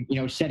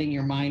 setting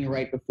your mind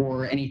right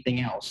before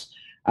anything else.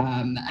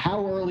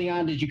 How early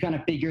on did you kind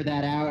of figure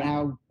that out?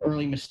 How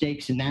early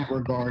mistakes in that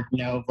regard,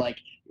 like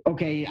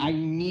okay, I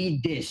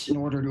need this in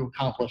order to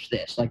accomplish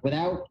this. Like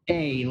without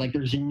A, like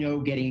there's no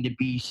getting to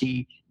B,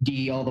 C,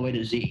 D, all the way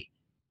to Z.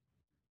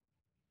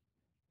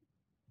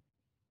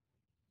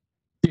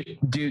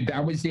 Dude,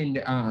 that was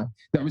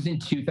in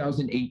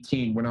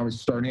 2018 when I was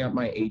starting out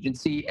my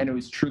agency, and it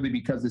was truly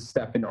because of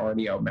Stefan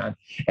Arnio, man.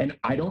 And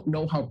I don't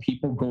know how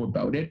people go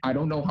about it. I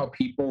don't know how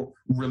people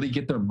really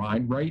get their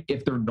mind right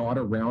if they're not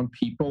around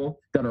people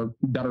that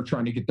are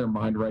trying to get their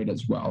mind right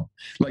as well.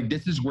 Like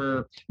this is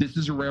where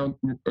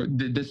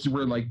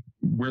like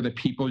where the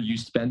people you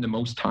spend the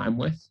most time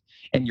with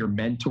and your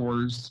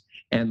mentors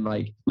and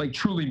like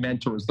truly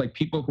mentors, like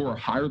people who are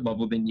higher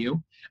level than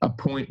you, a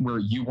point where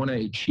you want to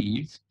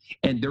achieve,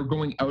 and they're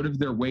going out of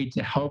their way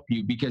to help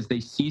you because they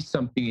see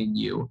something in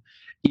you,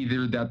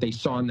 either that they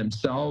saw in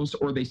themselves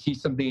or they see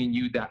something in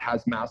you that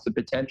has massive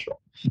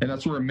potential. And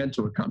that's where a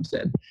mentor comes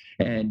in.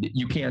 And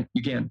you can't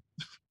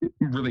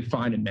really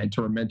find a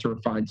mentor. A mentor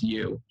finds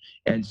you.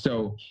 And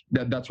so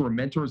that's where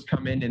mentors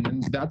come in. And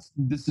then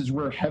this is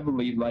where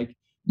heavily like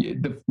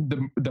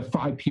the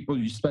 5 people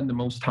you spend the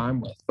most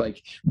time with,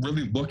 like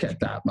really look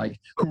at that. Like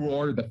who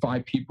are the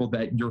 5 people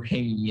that you're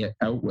hanging it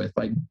out with,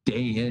 like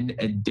day in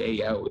and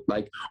day out?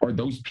 Like are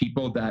those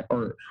people that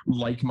are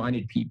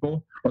like-minded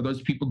people? Are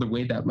those people the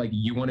way that like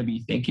you want to be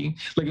thinking?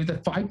 Like if the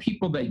 5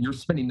 people that you're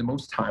spending the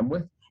most time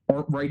with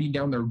aren't writing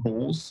down their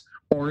goals,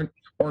 aren't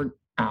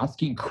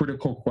asking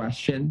critical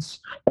questions,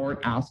 aren't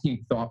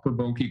asking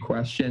thought-provoking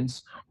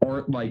questions,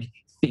 aren't like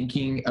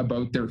thinking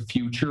about their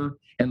future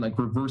and like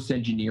reverse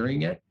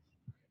engineering it,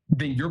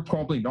 then you're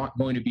probably not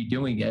going to be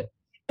doing it.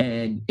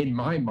 And in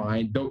my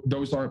mind,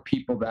 those aren't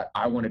people that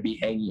I want to be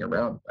hanging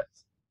around with.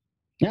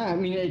 Yeah, I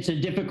mean, it's a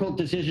difficult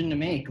decision to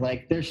make.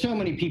 Like, there's so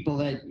many people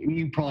that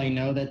you probably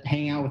know that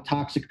hang out with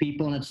toxic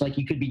people, and it's like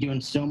you could be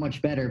doing so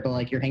much better, but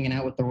like you're hanging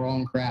out with the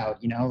wrong crowd,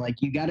 you know?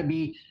 Like, you got to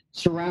be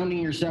surrounding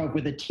yourself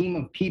with a team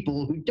of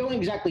people who don't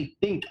exactly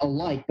think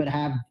alike, but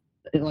have,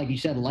 like you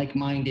said,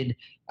 like-minded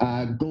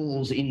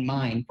goals in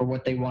mind for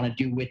what they want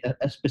to do with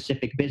a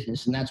specific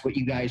business. And that's what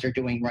you guys are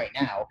doing right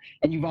now.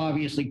 And you've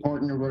obviously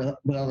partnered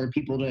with other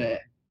people to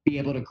be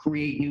able to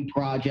create new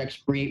projects,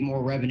 create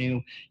more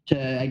revenue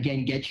to,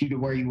 again, get you to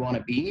where you want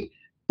to be.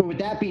 But with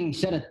that being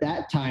said, at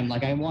that time,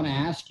 like, I want to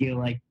ask you,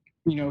 like,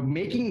 you know,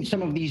 making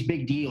some of these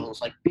big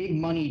deals, like big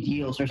money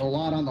deals, there's a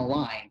lot on the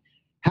line.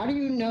 How do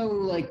you know,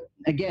 like,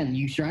 again,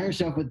 you surround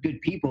yourself with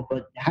good people,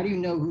 but how do you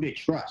know who to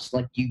trust?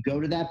 Like, do you go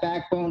to that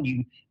backbone? Do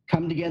you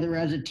come together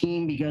as a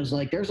team? Because,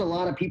 like, there's a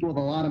lot of people with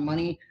a lot of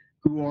money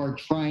who are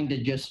trying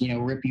to just, you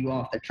know, rip you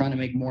off. They're trying to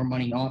make more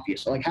money off you.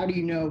 So, like, how do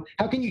you know,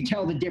 how can you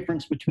tell the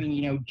difference between,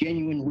 you know,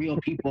 genuine, real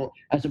people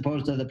as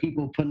opposed to the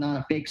people putting on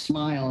a fake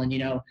smile and, you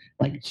know,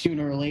 like,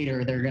 sooner or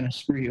later, they're going to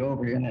screw you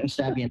over and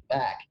stab you in the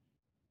back?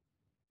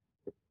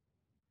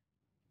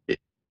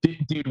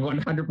 Dude,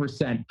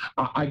 100%.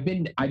 I've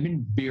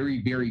been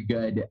very, very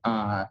good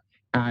at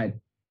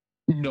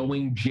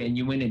knowing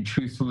genuine and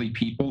truthfully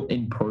people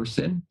in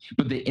person,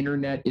 but the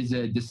internet is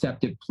a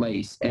deceptive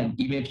place. And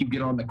even if you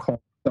get on the call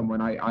with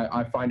someone,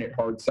 I find it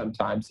hard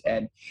sometimes.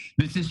 And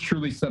this is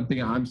truly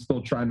something I'm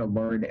still trying to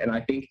learn. And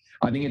I think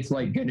it's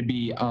like going to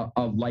be a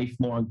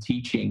lifelong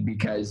teaching,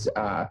 because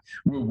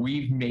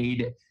we've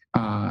made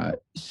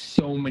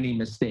so many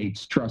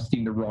mistakes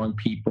trusting the wrong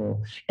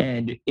people.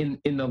 And in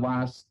the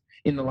last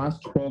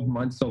 12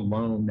 months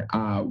alone,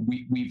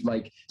 we've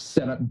like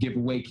set up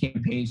giveaway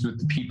campaigns with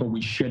the people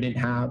we shouldn't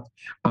have.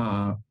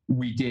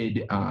 We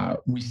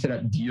set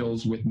up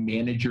deals with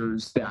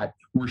managers that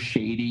were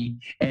shady,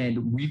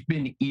 and we've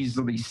been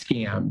easily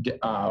scammed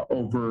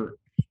over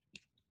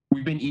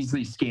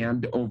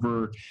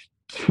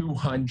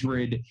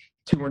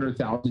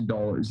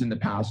 $200,000 in the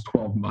past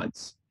 12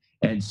 months.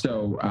 And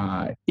so,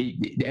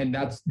 and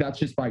that's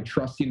just by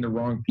trusting the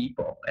wrong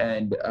people.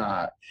 And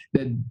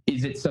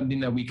is it something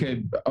that we could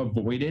have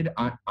avoided?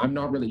 I'm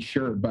not really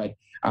sure, but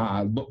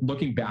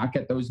looking back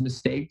at those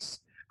mistakes,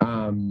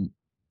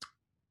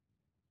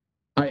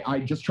 I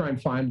just try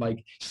and find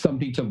like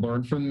something to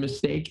learn from the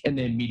mistake and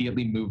then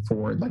immediately move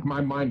forward. Like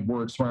my mind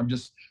works where I'm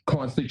just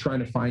constantly trying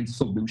to find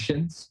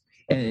solutions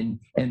and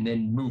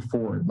then move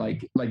forward.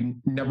 Like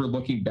never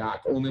looking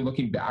back, only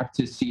looking back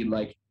to see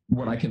like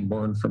what I can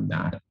learn from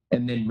that,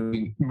 and then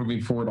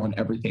moving forward on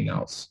everything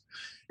else.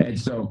 And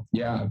so,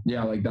 yeah,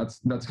 like that's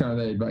kind of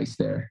the advice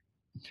there.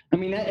 I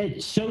mean,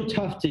 it's so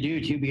tough to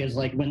do too, because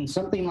like when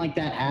something like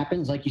that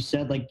happens, like you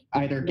said, like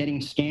either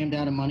getting scammed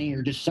out of money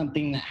or just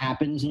something that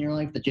happens in your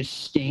life that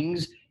just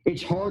stings,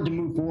 it's hard to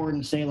move forward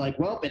and say like,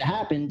 well, it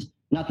happened,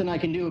 nothing I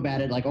can do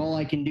about it. Like all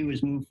I can do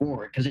is move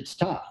forward, because it's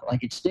tough.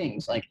 Like it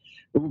stings. Like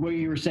what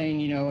you were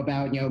saying, you know,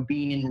 about, you know,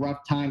 being in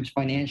rough times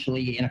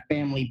financially in a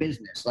family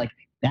business, like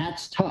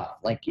that's tough.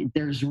 Like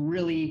there's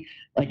really,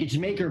 like it's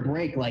make or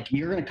break. Like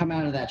you're going to come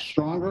out of that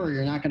stronger or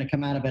you're not going to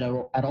come out of it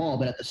at all.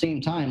 But at the same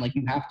time, like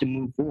you have to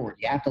move forward.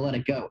 You have to let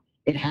it go.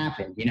 It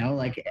happened, you know,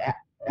 like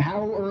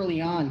how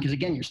early on, because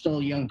again, you're still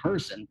a young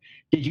person,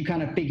 did you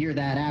kind of figure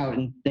that out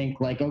and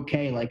think like,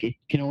 okay, like it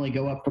can only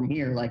go up from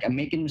here. Like I'm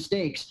making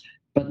mistakes,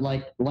 but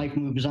like life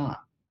moves on.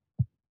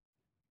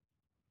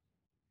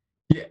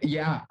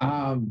 Yeah.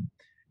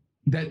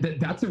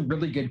 That's a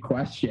really good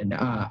question.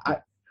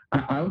 I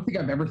don't think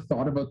I've ever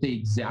thought about the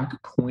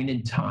exact point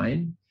in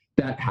time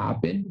that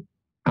happened.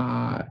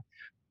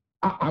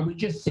 I would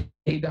just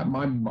say that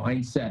my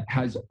mindset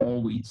has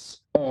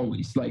always,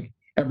 like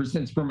ever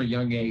since from a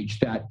young age,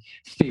 that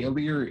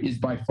failure is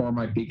by far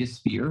my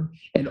biggest fear.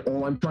 And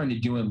all I'm trying to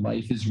do in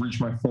life is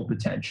reach my full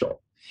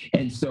potential.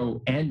 And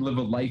live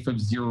a life of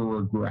zero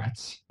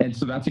regrets. And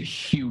so that's a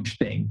huge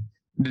thing,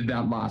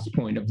 that last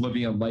point of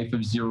living a life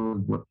of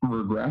zero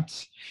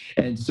regrets.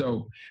 And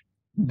so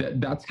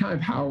that's kind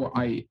of how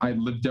I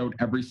lived out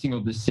every single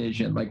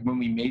decision. Like when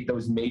we made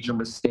those major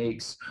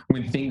mistakes,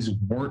 when things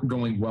weren't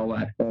going well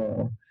at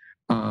all,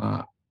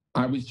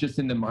 I was just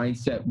in the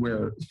mindset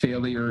where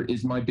failure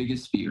is my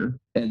biggest fear.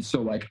 And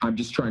so like, I'm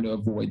just trying to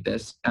avoid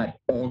this at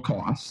all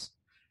costs.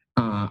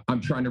 I'm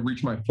trying to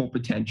reach my full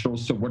potential.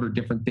 So what are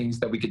different things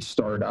that we could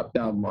start up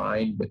that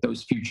align with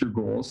those future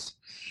goals?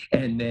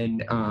 And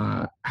then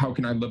how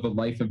can I live a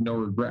life of no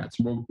regrets?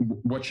 Well,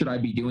 what should I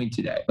be doing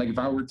today? Like if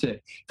I were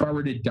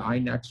to die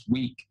next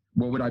week,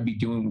 what would I be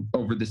doing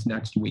over this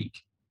next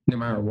week, no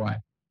matter what?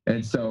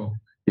 And so,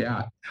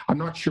 yeah, I'm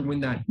not sure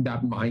when that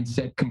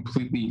mindset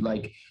completely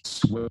like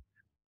switched,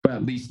 but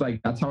at least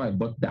like that's how I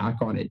look back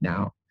on it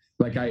now.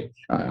 Like I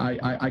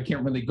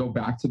can't really go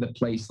back to the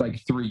place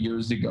like 3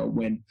 years ago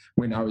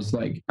when I was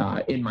like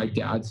in my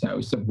dad's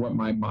house of what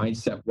my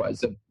mindset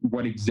was, of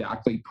what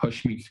exactly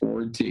pushed me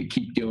forward to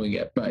keep doing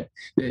it. But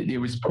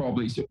it was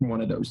probably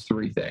one of those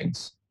three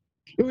things.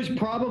 It was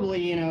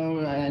probably,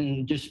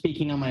 and just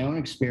speaking on my own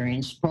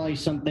experience, probably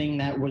something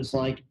that was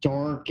like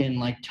dark and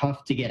like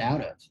tough to get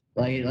out of.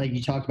 Like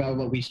you talked about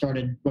what we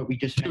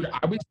just Dude,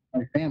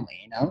 our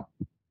family,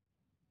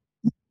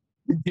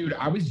 Dude,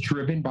 I was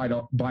driven by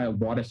a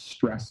lot of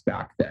stress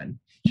back then.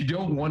 You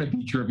don't want to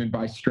be driven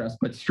by stress,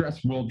 but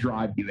stress will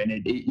drive you, and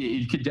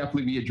it could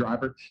definitely be a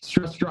driver.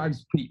 Stress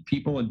drives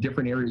people in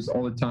different areas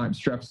all the time.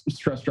 Stress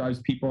drives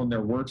people in their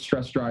work.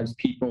 Stress drives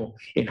people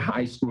in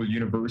high school,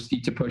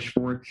 university to push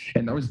forward,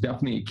 and that was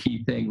definitely a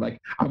key thing.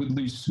 Like I would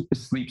lose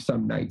sleep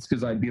some nights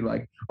because I'd be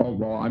like, "Oh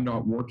well, I'm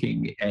not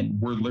working, and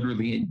we're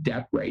literally in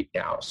debt right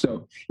now."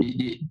 So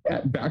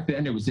back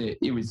then, it was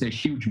a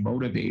huge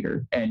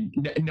motivator, and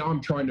now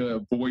I'm trying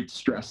to avoid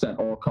stress at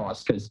all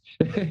costs because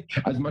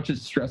as much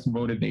as stress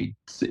motivates,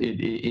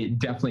 it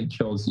definitely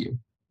kills you.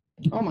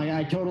 Oh my God,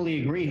 I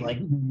totally agree. Like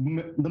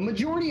the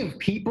majority of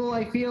people,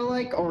 I feel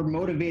like, are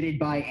motivated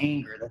by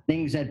anger. The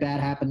things that bad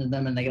happen to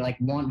them, and they like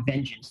want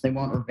vengeance. They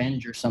want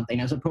revenge or something,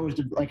 as opposed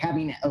to like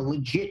having a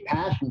legit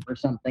passion for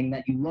something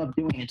that you love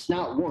doing. It's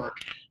not work.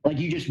 Like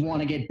you just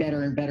want to get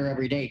better and better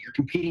every day. You're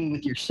competing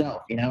with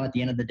yourself, at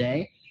the end of the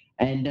day.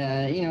 And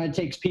it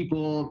takes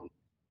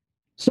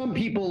some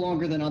people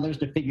longer than others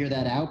to figure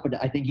that out, but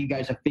I think you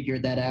guys have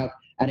figured that out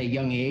at a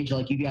young age.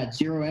 Like you got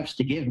 0 F's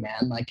to give,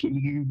 man. Like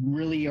you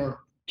really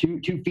are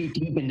two feet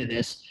deep into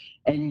this,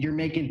 and you're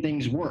making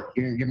things work.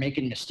 You're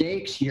making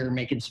mistakes. You're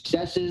making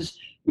successes.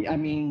 I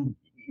mean,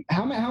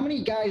 how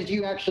many guys do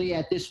you actually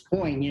at this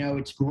point,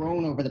 it's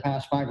grown over the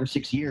past 5 or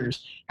 6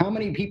 years. How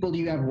many people do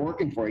you have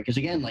working for you? Because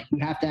again, like you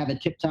have to have a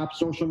tip-top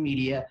social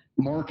media,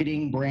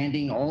 marketing,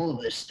 branding, all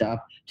of this stuff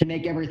to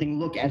make everything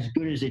look as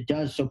good as it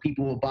does so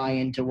people will buy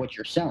into what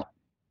you're selling.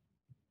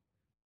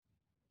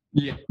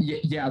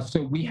 Yeah.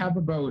 So we have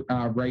about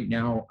right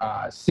now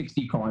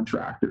 60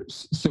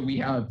 contractors. So we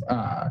have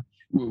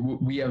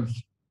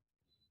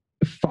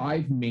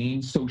 5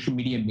 main social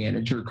media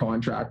manager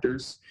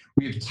contractors.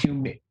 We have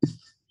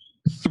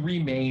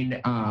 3 main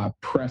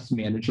press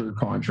manager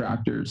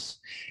contractors,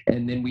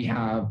 and then we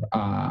have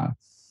a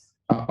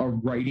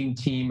writing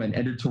team, an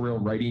editorial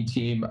writing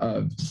team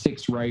of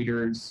 6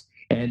 writers.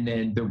 And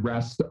then the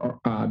rest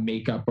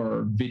make up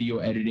our video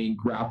editing,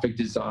 graphic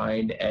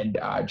design, and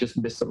just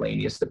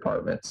miscellaneous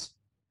departments.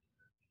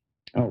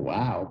 Oh,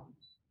 wow.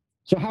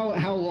 So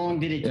how long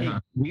did it take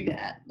to do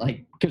that?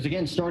 Like, because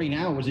again, starting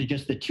out, was it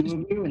just the 2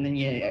 of you? And then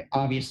you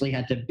obviously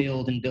had to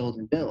build and build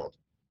and build.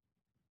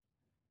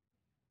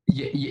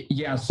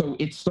 Yeah. So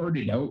it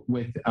started out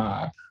with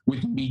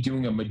me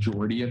doing a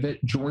majority of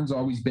it. Jordan's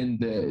always been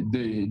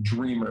the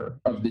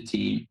dreamer of the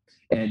team.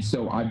 And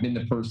so I've been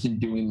the person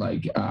doing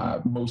like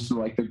most of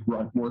like the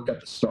grunt work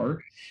at the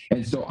start.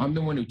 And so I'm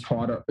the one who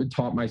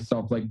taught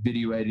myself like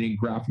video editing,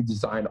 graphic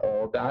design,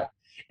 all of that.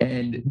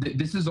 And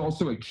this is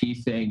also a key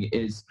thing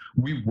is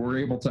we were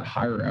able to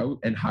hire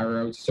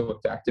out so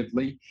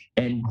effectively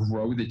and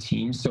grow the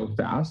team so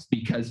fast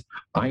because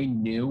I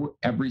knew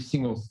every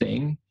single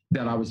thing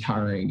that I was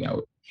hiring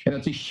out. And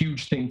that's a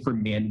huge thing for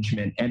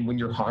management. And when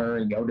you're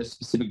hiring out a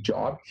specific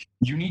job,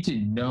 you need to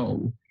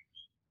know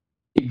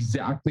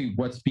exactly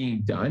what's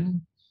being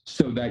done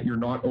so that you're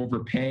not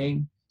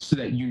overpaying, so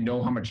that you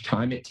know how much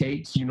time it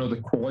takes, you know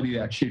the quality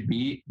that should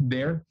be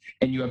there,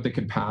 and you have the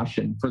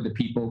compassion for the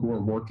people who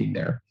are working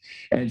there.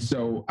 And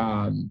so,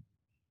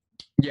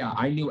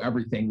 I knew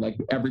everything, like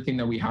everything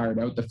that we hired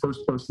out. The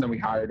first person that we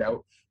hired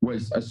out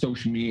was a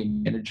social media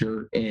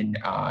manager in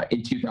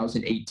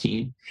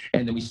 2018.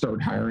 And then we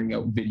started hiring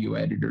out video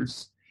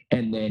editors.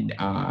 And then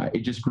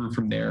it just grew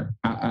from there.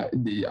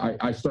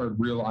 I started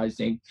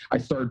realizing, I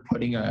started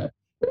putting a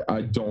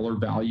dollar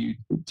value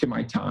to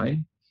my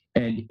time,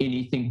 and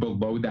anything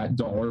below that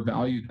dollar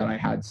value that I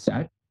had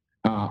set,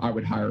 I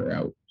would hire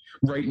out.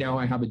 Right now,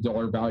 I have a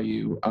dollar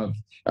value of,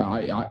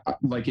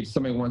 like if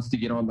somebody wants to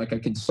get on like a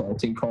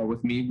consulting call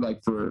with me,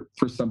 like for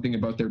something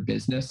about their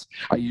business,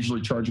 I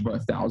usually charge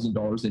about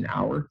 $1,000 an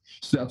hour.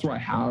 So that's what I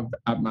have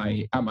at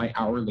my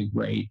hourly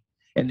rate.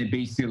 And then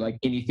basically like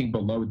anything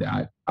below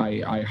that,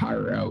 I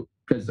hire out,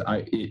 because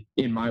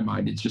in my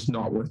mind, it's just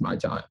not worth my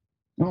time.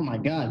 Oh my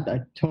God,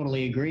 I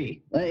totally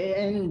agree.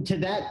 And to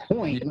that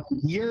point,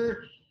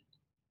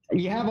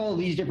 you have all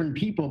these different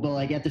people, but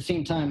like at the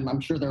same time, I'm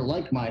sure they're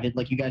like-minded.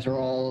 Like you guys are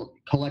all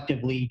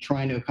collectively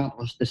trying to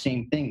accomplish the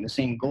same thing, the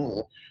same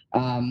goal.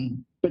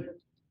 But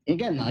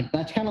again, like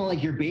that's kind of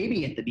like your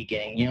baby at the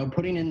beginning, you know,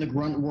 putting in the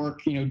grunt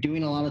work, you know,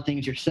 doing a lot of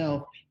things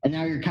yourself. And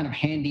now you're kind of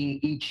handing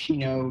each, you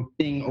know,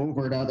 thing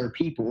over to other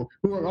people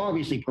who are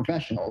obviously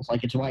professionals.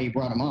 Like it's why you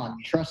brought them on,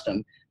 you trust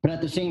them. But at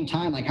the same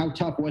time, like how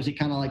tough was it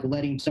kind of like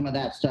letting some of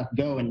that stuff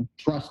go and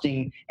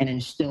trusting and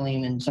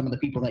instilling in some of the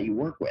people that you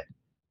work with?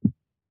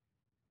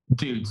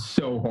 Dude,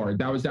 so hard.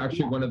 That was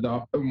actually one of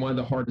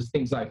the hardest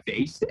things I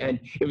faced, and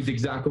it was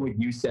exactly what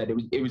you said.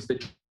 It was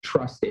the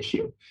trust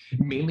issue,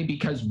 mainly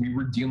because we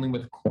were dealing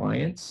with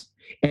clients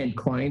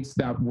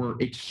that were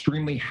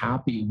extremely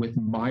happy with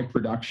my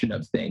production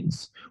of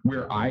things,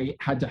 where I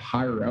had to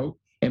hire out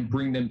and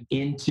bring them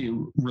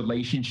into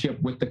relationship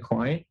with the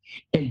client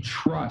and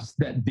trust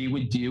that they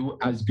would do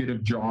as good a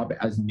job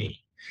as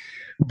me.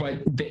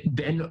 But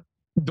then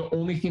the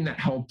only thing that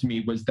helped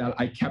me was that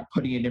I kept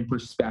putting it in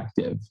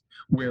perspective,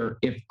 where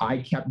if I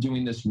kept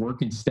doing this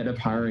work instead of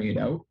hiring it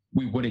out,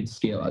 we wouldn't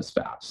scale as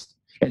fast.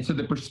 And so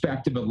the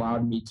perspective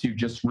allowed me to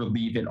just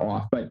relieve it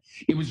off. But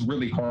it was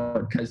really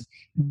hard because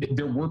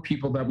there were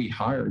people that we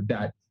hired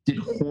that did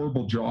a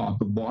horrible job,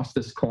 lost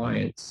us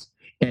clients.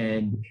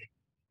 And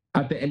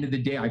at the end of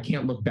the day, I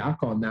can't look back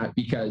on that,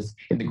 because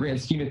in the grand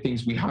scheme of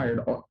things, we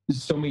hired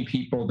so many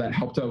people that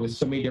helped out with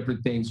so many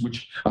different things,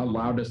 which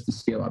allowed us to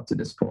scale up to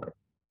this point.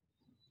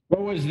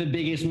 What was the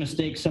biggest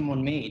mistake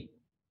someone made?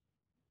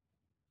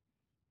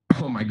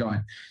 Oh my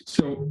God!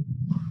 So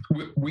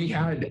we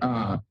had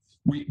a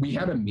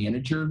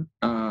manager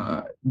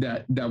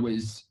that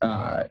was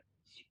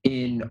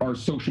in our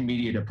social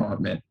media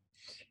department,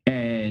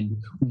 and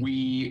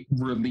we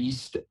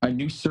released a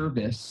new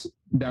service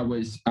that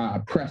was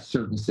press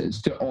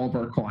services to all of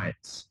our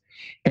clients,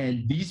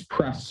 and these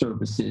press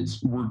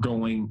services were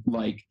going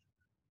like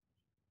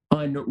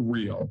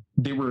unreal.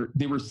 They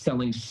were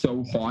selling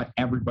so hot.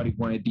 Everybody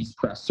wanted these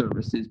press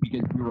services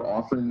because we were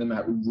offering them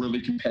at really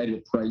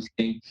competitive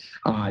pricing.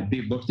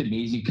 They looked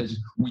amazing because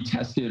we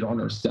tested it on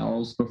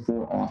ourselves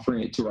before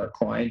offering it to our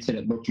clients, and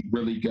it looked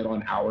really good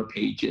on our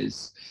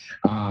pages.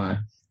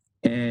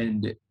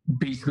 And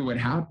basically what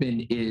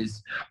happened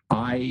is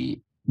I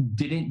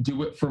didn't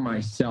do it for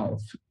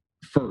myself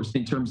first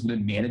in terms of the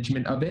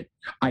management of it.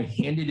 I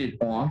handed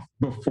it off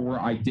before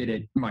I did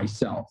it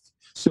myself.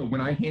 So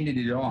when I handed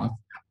it off,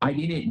 I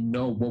didn't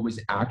know what was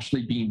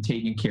actually being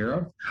taken care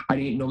of. I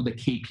didn't know the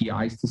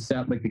KPIs to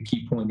set, like the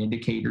key point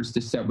indicators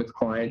to set with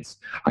clients.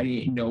 I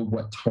didn't know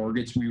what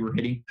targets we were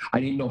hitting. I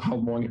didn't know how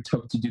long it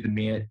took to do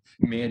the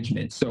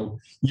management. So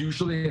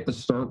usually at the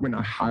start, when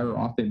I hire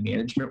off a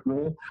management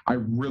role, I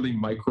really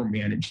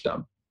micromanage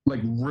them,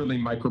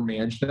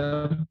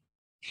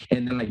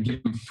 and then I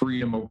give them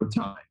freedom over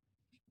time.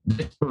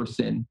 This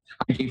person,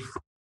 I gave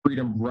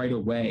freedom right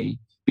away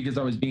because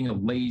I was being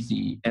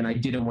lazy and I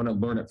didn't want to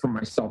learn it for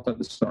myself at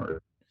the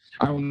start.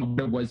 I don't know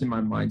what it was in my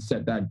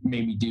mindset that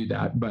made me do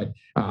that, but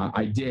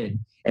I did.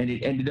 And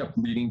it ended up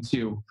leading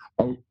to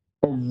a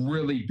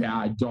really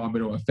bad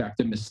domino effect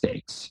of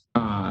mistakes.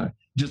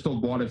 Just a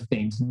lot of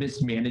things: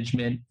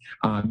 mismanagement,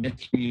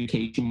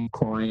 miscommunication with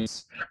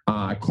clients,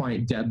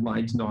 client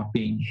deadlines not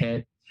being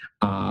hit,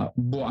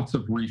 lots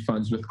of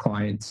refunds with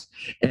clients.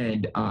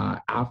 And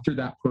after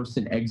that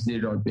person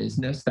exited our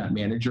business, that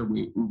manager,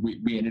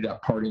 we ended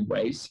up parting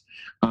ways.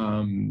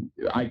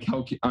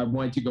 I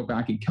wanted to go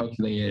back and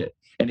calculate it,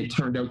 and it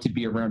turned out to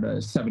be around a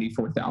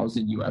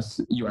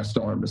 $74,000 US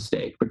dollar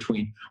mistake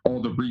between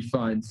all the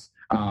refunds,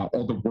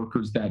 all the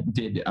workers that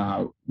did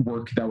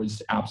work that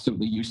was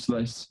absolutely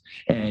useless.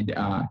 And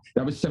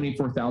that was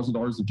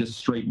 $74,000 of just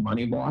straight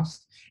money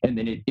lost. And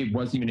then it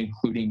wasn't even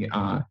including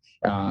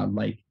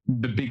like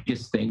the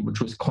biggest thing,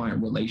 which was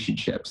client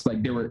relationships.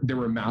 Like there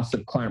were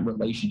massive client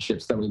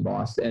relationships that we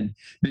lost. And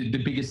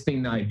the biggest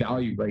thing that I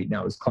value right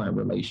now is client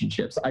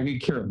relationships. I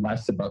could care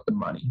less about the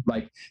money.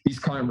 Like these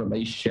client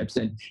relationships,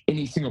 and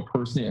any single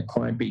person in a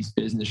client-based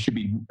business should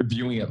be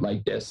viewing it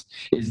like this,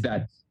 is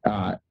that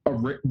a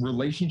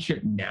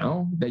relationship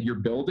now that you're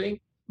building,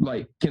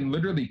 like, can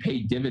literally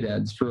pay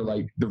dividends for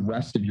like the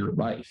rest of your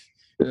life.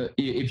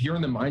 If you're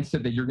in the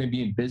mindset that you're going to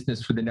be in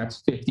business for the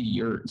next 50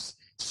 years,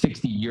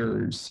 60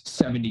 years,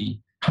 70,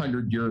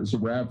 100 years, or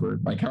wherever,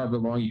 like however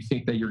long you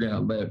think that you're going to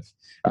live,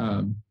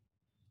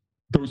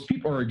 those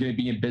people are going to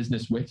be in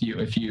business with you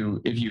if you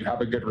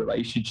have a good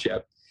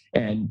relationship.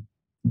 And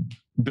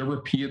they'll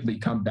repeatedly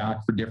come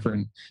back for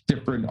different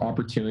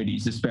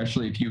opportunities,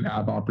 especially if you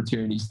have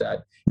opportunities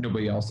that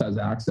nobody else has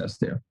access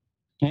to.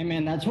 Hey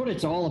man, that's what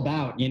it's all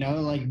about,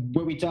 like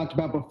what we talked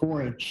about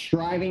before,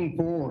 striving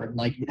forward,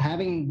 like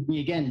having,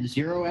 again,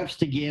 0 F's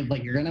to give,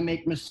 like you're going to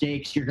make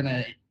mistakes, you're going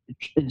to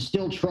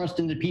instill trust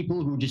into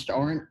people who just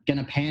aren't going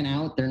to pan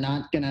out. They're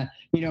not going to,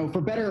 for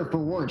better or for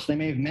worse, they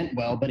may have meant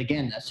well, but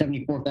again, a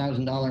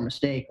 $74,000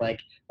 mistake, like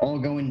all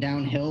going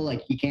downhill,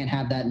 like you can't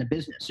have that in a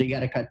business. So you got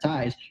to cut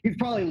ties. You've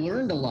probably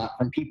learned a lot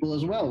from people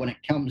as well when it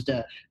comes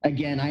to,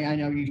 again, I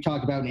know you've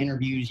talked about in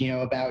interviews,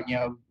 about,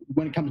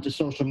 when it comes to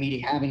social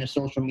media, having a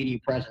social media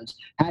presence,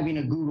 having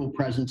a Google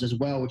presence as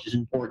well, which is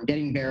important,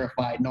 getting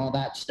verified and all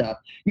that stuff.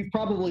 You've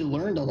probably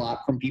learned a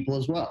lot from people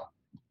as well.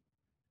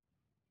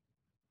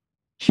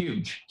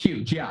 Huge.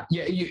 Yeah.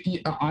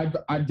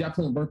 I've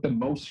definitely learned the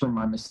most from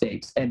my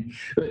mistakes. And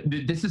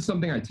this is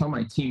something I tell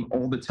my team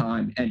all the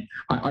time. And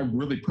I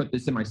really put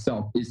this in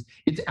myself is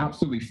it's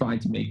absolutely fine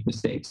to make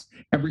mistakes.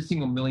 Every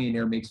single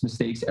millionaire makes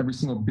mistakes. Every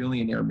single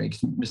billionaire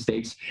makes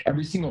mistakes.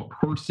 Every single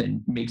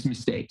person makes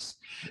mistakes.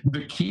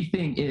 The key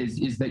thing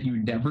is that you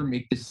never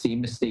make the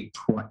same mistake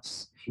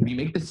twice. If you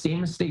make the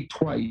same mistake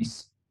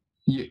twice,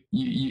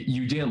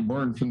 you didn't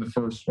learn from the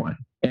first one.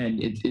 And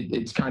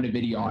it's kind of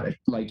idiotic.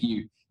 Like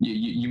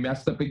you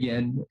messed up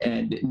again,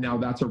 and now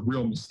that's a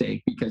real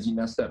mistake because you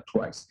messed up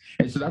twice.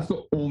 And so that's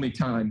the only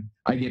time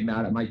I get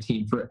mad at my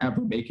team for ever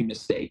making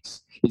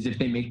mistakes, is if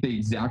they make the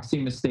exact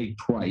same mistake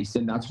twice,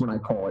 and that's when I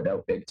call it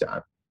out big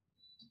time.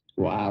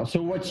 Wow.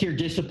 So what's your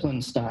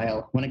discipline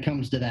style when it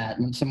comes to that?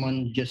 When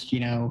someone just,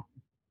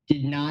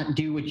 did not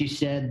do what you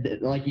said,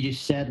 like you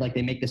just said, like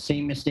they make the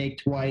same mistake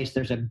twice,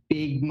 there's a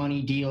big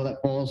money deal that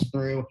falls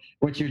through.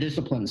 What's your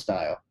discipline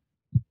style?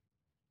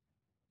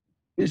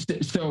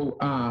 So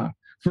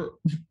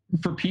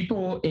for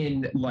people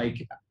in,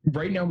 like,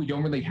 right now we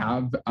don't really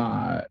have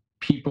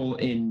people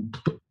in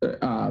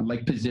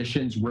like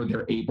positions where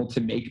they're able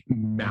to make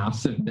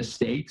massive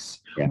mistakes.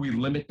 Yeah. We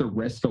limit the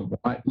risk a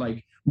lot.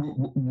 Like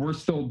we're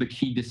still the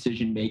key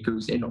decision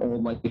makers in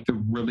all like the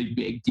really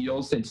big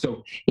deals. And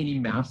so any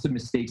massive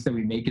mistakes that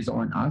we make is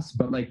on us,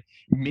 but like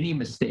mini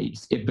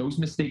mistakes, if those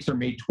mistakes are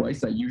made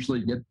twice, I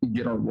usually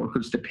get our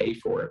workers to pay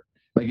for it.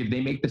 Like if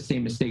they make the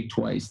same mistake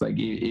twice, like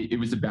it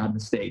was a bad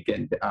mistake,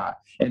 and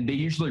they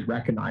usually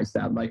recognize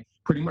that. Like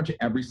pretty much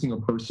every single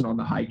person on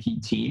the high key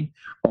team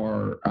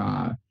are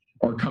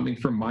coming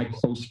from my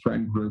close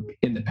friend group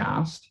in the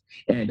past,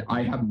 and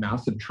I have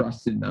massive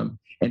trust in them.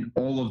 And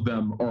all of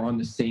them are on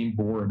the same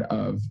board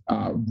of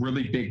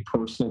really big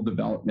personal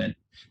development.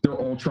 They're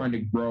all trying to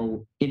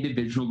grow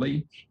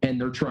individually, and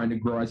they're trying to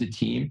grow as a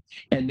team.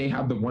 And they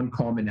have the one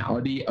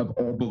commonality of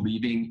all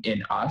believing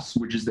in us,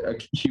 which is a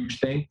huge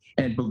thing,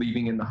 and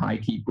believing in the high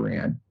key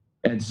brand.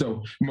 And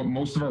so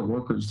most of our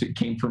workers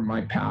came from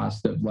my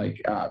past of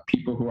like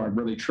people who I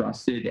really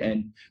trusted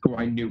and who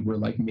I knew were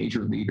like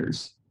major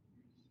leaders.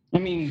 I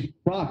mean,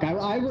 fuck,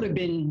 I would have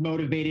been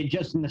motivated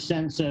just in the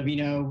sense of,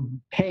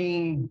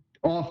 paying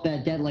off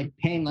that debt, like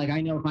paying, like,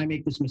 I know if I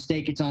make this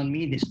mistake, it's on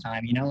me this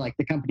time, like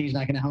the company's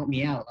not going to help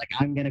me out. Like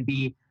I'm going to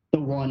be the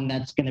one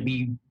that's going to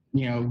be,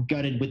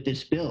 gutted with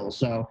this bill.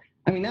 So,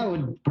 I mean, that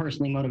would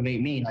personally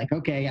motivate me. Like,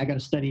 okay, I got to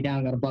study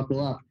down, got to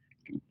buckle up,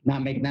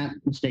 not making that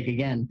mistake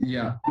again.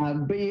 Yeah.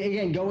 But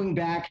again, going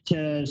back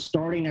to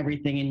starting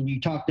everything, and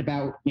you talked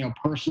about,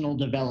 personal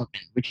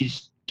development, which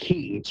is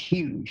key. It's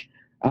huge.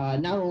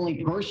 Not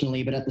only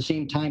personally, but at the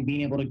same time,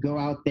 being able to go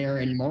out there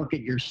and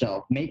market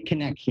yourself, make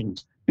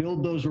connections,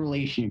 build those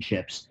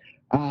relationships.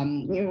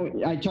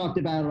 I talked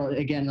about,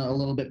 again, a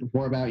little bit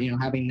before about,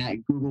 having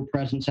that Google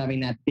presence,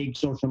 having that big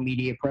social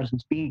media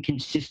presence, being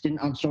consistent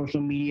on social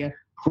media,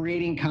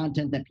 creating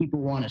content that people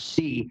want to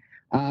see.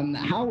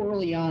 How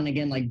early on,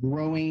 again, like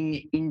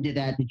growing into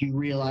that, did you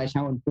realize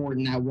how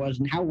important that was,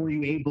 and how were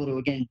you able to,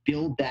 again,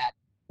 build that?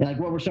 Like,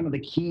 what were some of the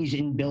keys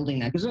in building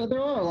that? Because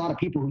there are a lot of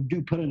people who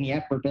do put in the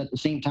effort, but at the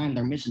same time,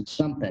 they're missing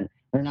something.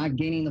 They're not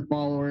gaining the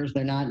followers.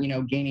 They're not,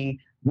 gaining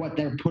what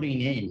they're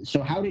putting in.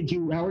 So how were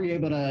you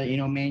able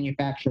to,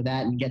 manufacture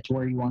that and get to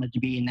where you wanted to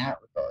be in that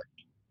regard?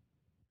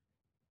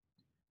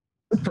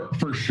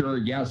 For sure,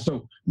 yeah.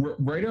 So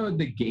right out of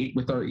the gate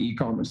with our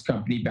e-commerce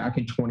company back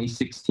in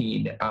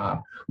 2016,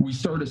 we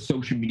started a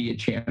social media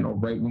channel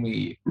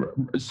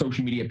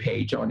social media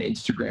page on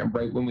Instagram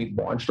right when we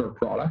launched our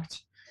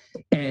product.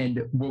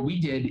 And what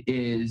we did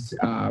is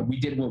we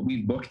did what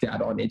we looked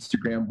at on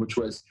Instagram, which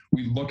was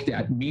we looked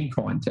at meme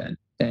content.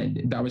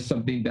 And that was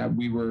something that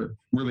we were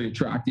really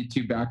attracted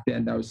to back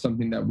then. That was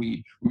something that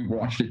we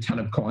watched a ton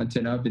of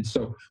content of. And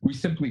so we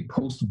simply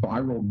post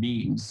viral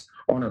memes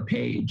on our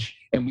page,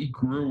 and we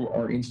grew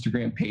our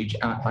Instagram page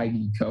at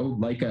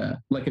HighKeyCo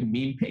like a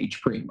meme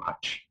page pretty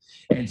much.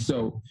 And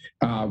so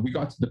we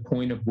got to the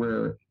point of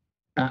where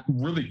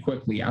really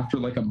quickly, after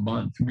like a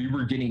month, we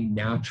were getting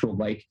natural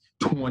like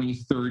 20,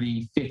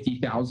 30,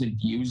 50,000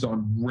 views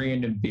on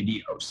random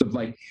videos of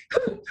like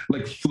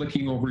like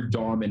flicking over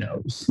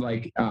dominoes,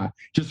 like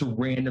just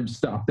random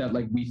stuff that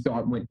like we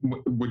thought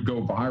would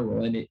go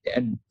viral,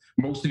 and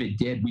most of it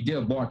did. We did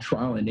a lot of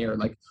trial and error.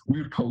 Like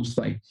we would post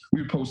like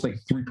 3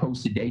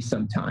 posts a day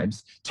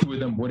sometimes. 2 of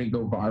them wouldn't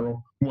go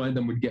viral. 1 of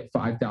them would get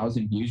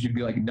 5,000 views. You'd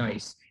be like,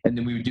 nice. And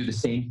then we would do the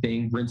same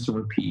thing, rinse and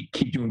repeat,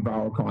 keep doing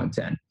viral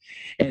content.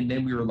 And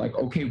then we were like,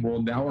 okay,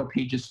 well, now our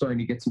page is starting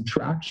to get some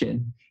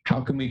traction.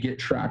 How can we get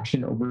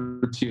traction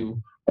over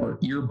to our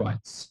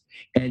earbuds?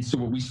 And so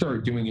what we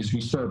started doing is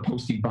we started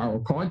posting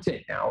viral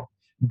content now,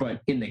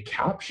 but in the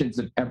captions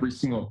of every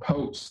single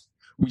post,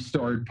 we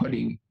started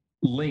putting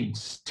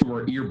links to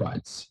our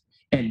earbuds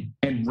and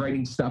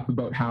writing stuff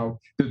about how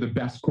they're the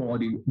best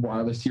quality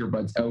wireless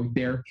earbuds out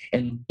there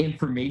and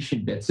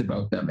information bits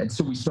about them. And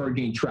so we started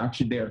getting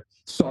traction there,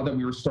 saw that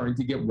we were starting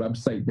to get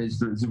website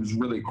visitors. It was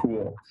really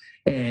cool.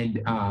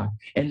 And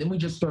then we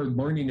just started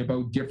learning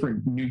about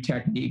different new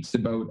techniques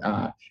about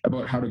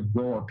how to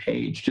grow our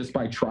page just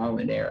by trial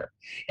and error.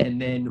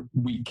 And then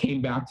we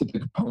came back to the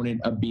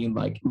component of being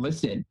like,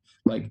 listen,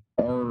 like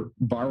our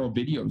viral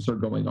videos are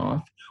going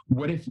off.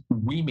 What if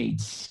we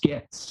made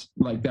skits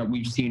like that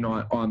we've seen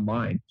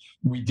online?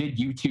 We did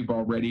YouTube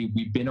already.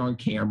 We've been on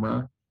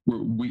camera.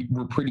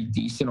 We're pretty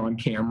decent on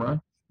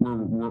camera.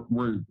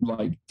 We're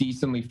like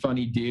decently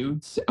funny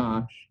dudes.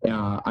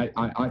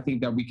 I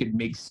think that we could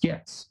make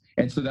skits.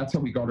 And so that's how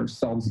we got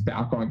ourselves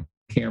back on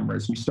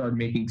cameras. We started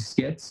making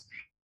skits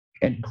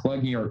and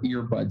plugging our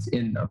earbuds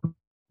in them.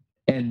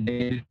 And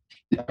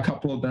a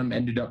couple of them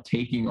ended up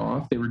taking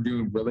off. They were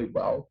doing really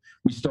well.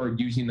 We started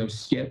using those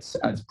skits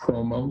as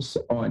promos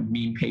on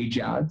meme page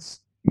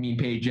ads,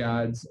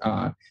 different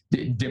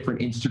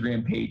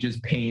Instagram pages,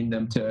 paying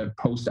them to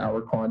post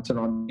our content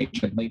on the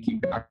page and linking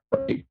back to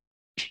our page,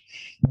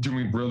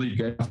 doing really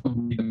good,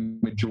 probably the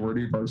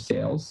majority of our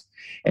sales.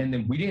 And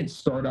then we didn't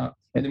start up,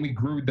 and then we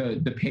grew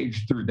the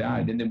page through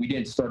that. And then we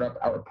didn't start up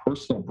our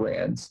personal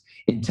brands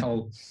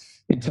until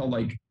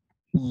like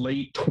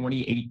late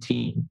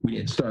 2018. We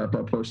didn't start up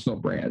our personal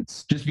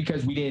brands just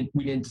because we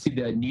didn't see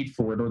the need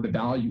for it or the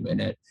value in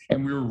it,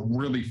 and we were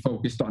really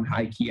focused on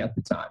high key at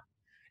the time.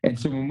 And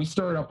so when we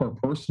started up our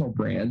personal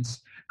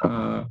brands,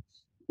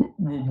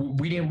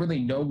 we didn't really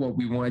know what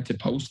we wanted to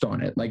post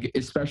on it. Like,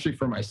 especially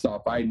for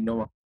myself, I had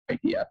no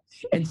idea.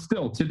 And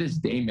still to this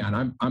day,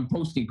 man, I'm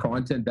posting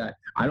content that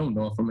I don't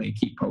know if I'm going to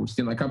keep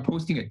posting. Like, I'm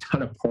posting a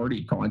ton of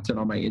party content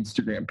on my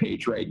Instagram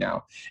page right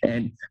now.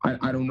 And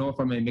I don't know if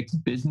I'm going to mix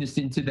business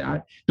into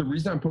that. The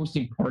reason I'm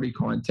posting party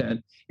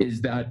content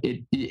is that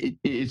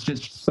it's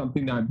just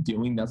something that I'm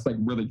doing that's like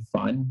really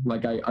fun.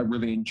 Like I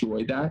really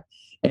enjoy that.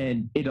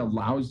 And it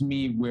allows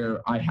me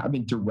where I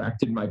haven't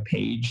directed my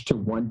page to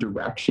one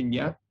direction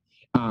yet.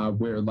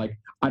 Where like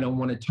I don't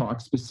want to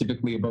talk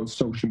specifically about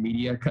social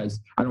media because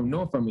I don't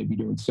know if I'm going to be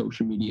doing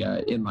social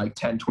media in like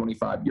 10,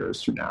 25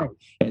 years from now.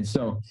 And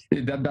so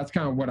that's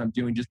kind of what I'm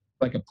doing, just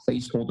like a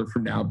placeholder for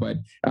now. But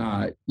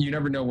you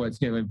never know what it's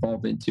going to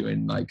evolve into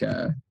in like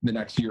the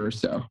next year or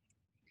so.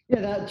 Yeah,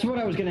 that's what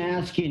I was going to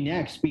ask you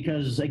next,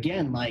 because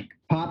again, like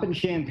popping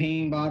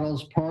champagne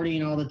bottles,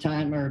 partying all the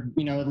time, or,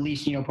 at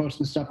least,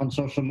 posting stuff on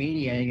social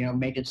media,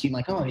 make it seem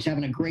like, oh, he's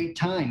having a great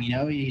time.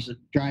 He's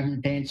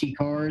driving fancy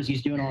cars.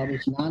 He's doing all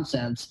this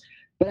nonsense.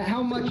 But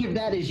how much of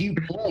that is you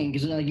playing?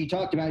 Because you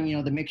talked about,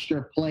 the mixture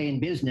of play and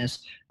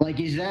business.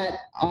 Like, is that,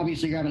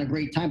 obviously you're having a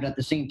great time, but at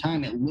the same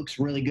time, it looks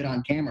really good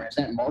on camera. Is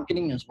that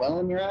marketing as well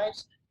in your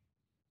eyes?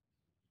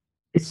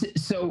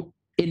 So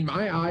in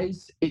my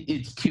eyes,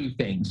 it's 2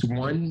 things.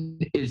 One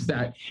is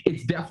that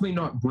it's definitely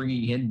not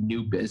bringing in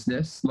new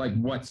business, like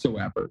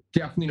whatsoever.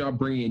 Definitely not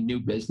bringing in new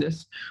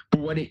business. But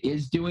what it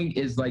is doing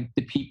is like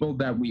the people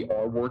that we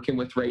are working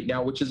with right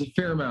now, which is a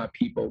fair amount of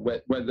people,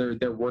 whether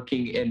they're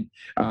working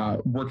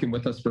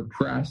with us for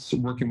press,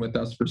 working with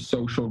us for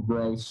social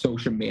growth,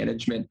 social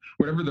management,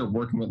 whatever they're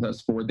working with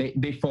us for,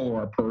 they follow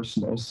our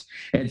personals.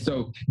 And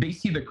so they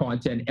see the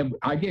content, and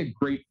I get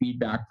great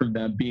feedback from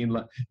them being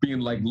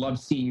like, love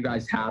seeing you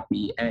guys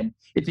happy. And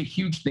it's a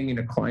huge thing in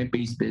a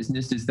client-based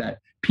business is that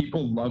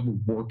people love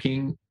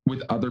working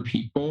with other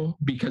people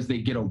because they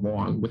get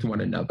along with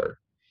one another.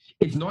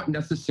 It's not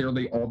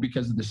necessarily all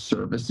because of the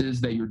services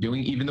that you're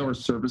doing, even though our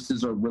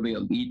services are really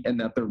elite and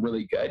that they're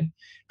really good.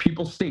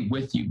 People stay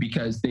with you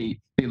because they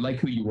like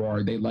who you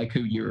are. They like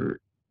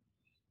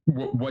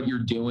what you're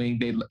doing.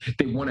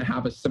 They want to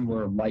have a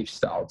similar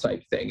lifestyle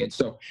type thing. And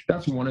so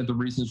that's one of the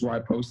reasons why I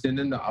post. And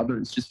then the other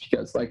is just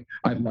because like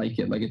I like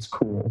it, like it's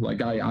cool.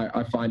 Like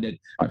I find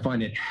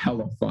it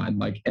hella fun.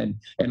 Like and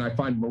I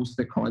find most of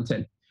the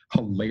content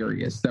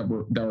hilarious that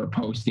we're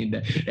posting.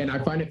 And I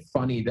find it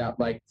funny that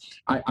like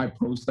I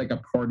post like a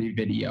party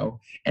video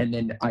and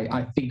then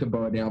I think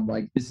about it and I'm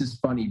like, this is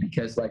funny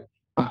because like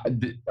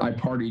I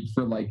partied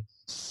for like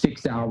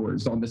 6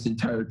 hours on this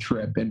entire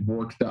trip and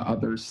worked the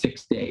other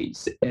 6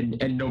 days,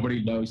 and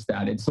nobody knows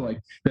that. And so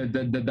like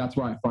that's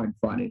why I find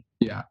funny.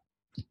 Yeah.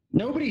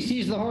 Nobody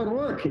sees the hard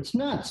work. It's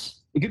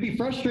nuts. It could be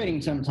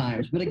frustrating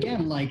sometimes, but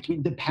again, like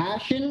the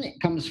passion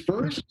comes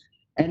first,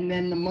 and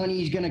then the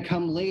money's going to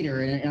come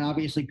later, and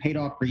obviously paid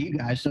off for you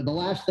guys. So the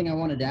last thing I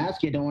wanted to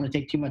ask you, I don't want to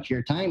take too much of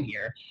your time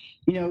here.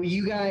 You know,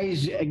 you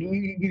guys,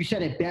 you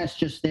said it best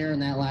just there in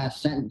that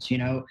last sentence, you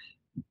know,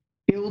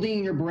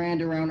 building your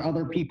brand around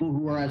other people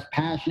who are as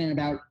passionate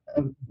about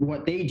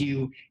what they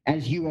do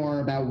as you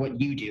are about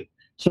what you do.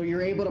 So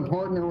you're able to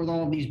partner with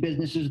all of these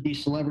businesses,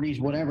 these celebrities,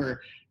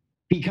 whatever,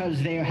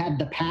 because they had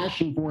the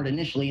passion for it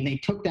initially, and they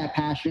took that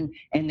passion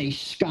and they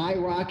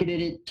skyrocketed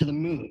it to the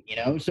moon, you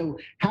know? So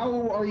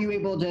how are you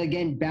able to,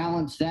 again,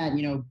 balance that,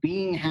 you know,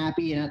 being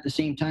happy and at the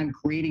same time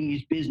creating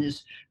these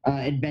business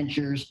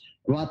adventures,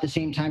 while at the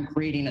same time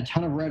creating a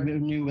ton of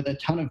revenue with a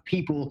ton of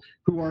people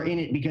who are in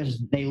it because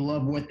they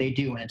love what they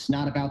do, and it's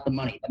not about the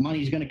money. The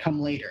money's going to come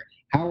later.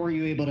 How are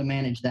you able to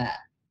manage that?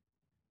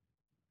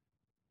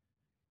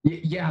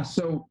 Yeah,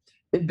 so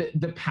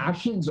the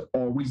passion's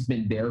always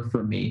been there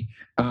for me,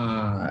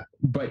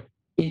 but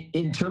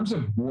in terms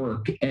of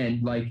work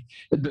and like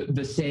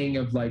the saying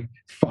of like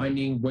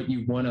finding what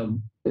you want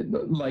to,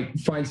 like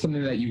find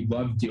something that you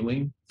love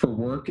doing for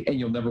work and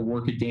you'll never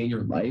work a day in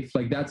your life,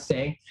 like that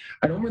saying,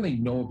 I don't really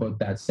know about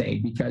that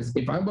saying, because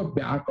if I look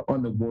back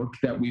on the work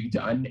that we've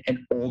done and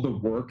all the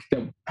work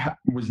that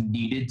was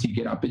needed to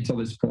get up until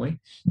this point,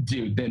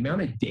 dude, the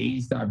amount of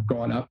days that I've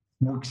got up,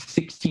 work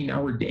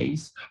 16-hour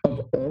days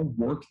of all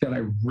work that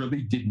I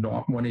really did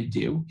not want to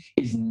do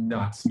is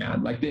nuts,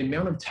 man. Like the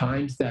amount of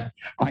times that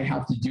I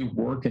have to do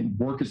work, and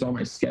work is on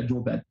my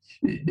schedule, that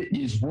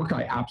is work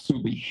I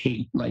absolutely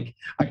hate, like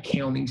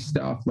accounting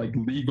stuff, like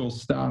legal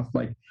stuff,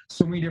 like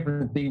so many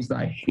different things that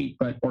I hate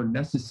but are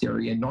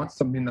necessary and not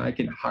something that I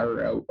can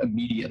hire out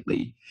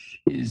immediately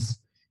is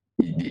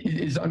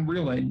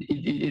unreal. And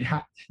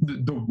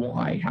the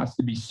why has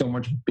to be so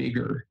much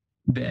bigger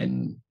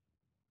than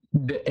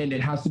and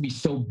it has to be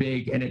so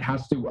big, and it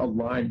has to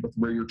align with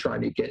where you're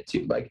trying to get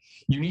to. Like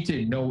you need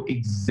to know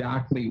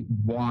exactly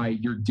why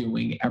you're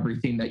doing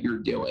everything that you're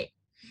doing,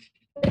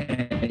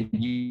 and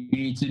you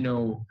need to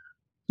know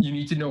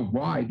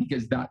why,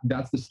 because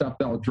that's the stuff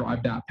that'll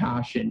drive that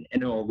passion,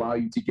 and it'll allow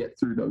you to get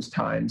through those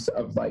times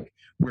of like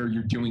where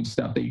you're doing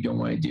stuff that you don't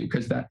want to do,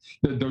 because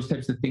those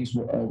types of things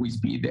will always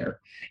be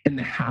there. And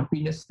the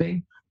happiness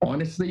thing,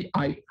 honestly,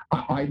 I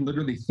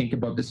literally think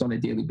about this on a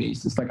daily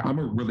basis. Like I'm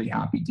a really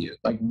happy dude,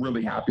 like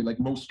really happy. Like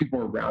most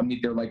people around me,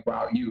 they're like,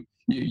 wow, you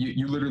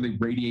literally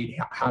radiate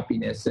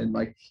happiness, and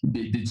like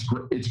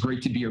it's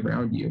great to be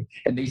around you.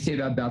 And they say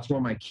that that's one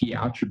of my key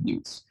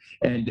attributes.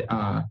 And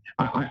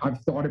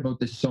I've thought about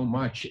this so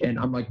much, and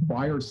I'm like,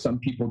 why are some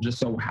people just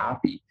so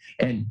happy?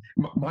 And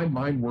my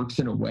mind works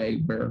in a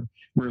way where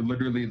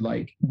literally,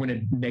 like, when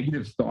a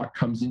negative thought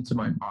comes into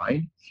my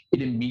mind,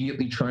 it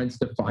immediately tries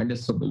to find a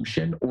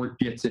solution or it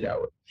gets it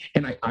out.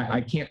 And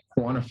I can't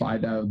quantify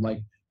that.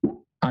 Like,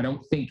 I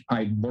don't think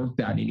I learned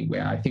that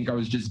anyway. I think I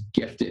was just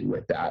gifted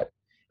with that.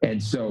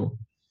 And so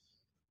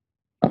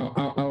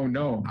oh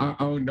no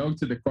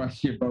to the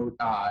question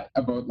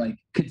about like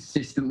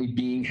consistently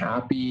being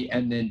happy,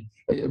 and then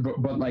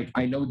but like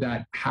I know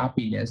that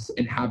happiness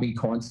and having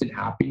constant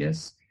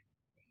happiness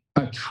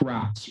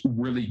attracts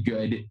really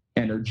good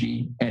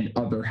energy and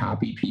other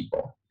happy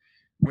people.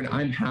 When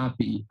I'm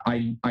happy,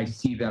 I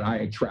see that I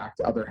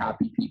attract other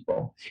happy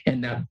people,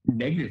 and that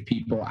negative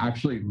people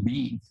actually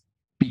leave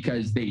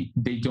because they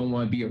don't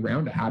want to be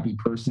around a happy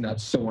person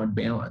that's so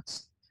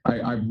unbalanced.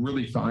 I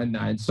really find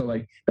that. And so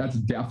like, that's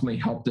definitely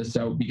helped us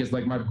out, because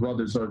like my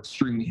brothers are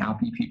extremely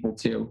happy people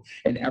too.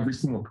 And every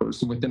single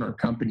person within our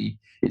company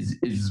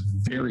is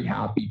very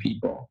happy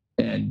people,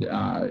 and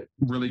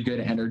really good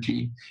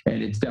energy.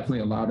 And it's definitely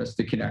allowed us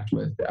to connect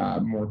with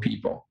more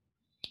people.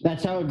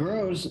 That's how it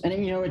grows. And,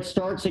 you know, it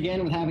starts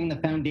again with having the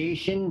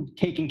foundation,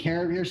 taking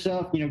care of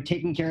yourself, you know,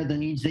 taking care of the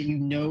needs that you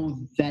know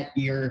that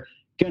you're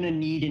going to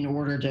need in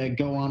order to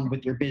go on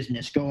with your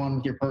business, go on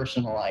with your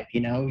personal life.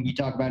 You know, you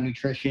talk about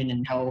nutrition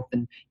and health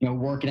and, you know,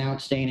 working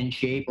out, staying in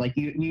shape. Like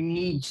you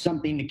need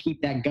something to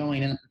keep that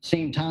going. And at the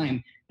same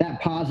time, that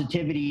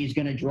positivity is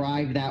going to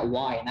drive that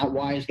why. And that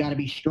why has got to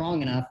be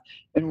strong enough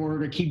in order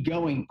to keep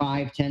going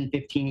 5, 10,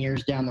 15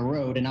 years down the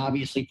road. And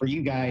obviously for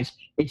you guys,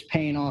 it's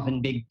paying off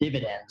in big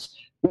dividends.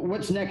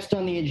 What's next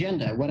on the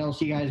agenda? What else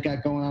you guys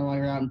got going on while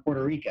you're out in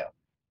Puerto Rico?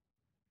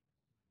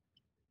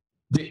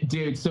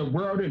 Dude, so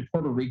we're out in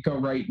Puerto Rico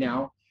right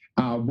now.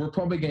 We're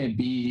probably going to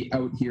be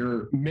out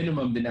here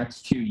minimum the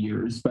next 2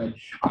 years, but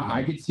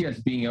I could see us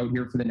being out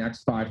here for the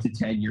next 5 to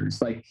 10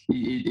 years. Like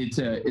it's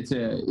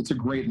a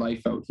great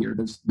life out here.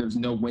 There's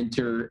no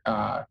winter.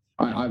 I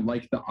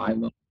like the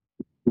island.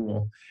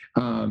 Cool.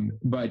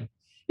 But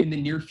in the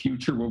near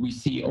future, what we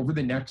see over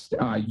the next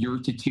year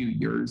to 2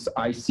 years,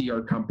 I see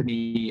our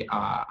company,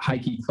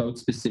 Hikey Clout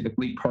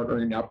specifically,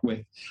 partnering up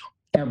with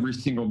every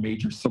single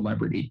major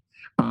celebrity.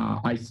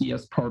 I see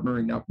us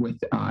partnering up with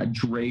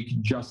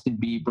Drake, Justin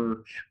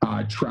Bieber,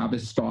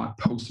 Travis Scott,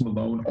 Post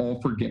Malone,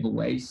 all for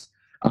giveaways.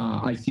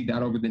 I see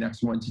that over the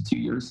next 1 to 2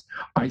 years.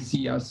 I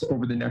see us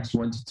over the next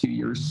 1 to 2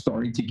 years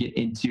starting to get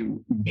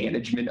into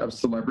management of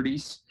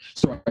celebrities.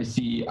 So I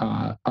see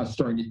us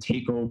starting to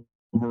take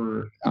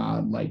over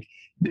like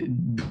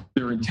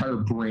their entire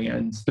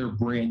brands, their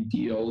brand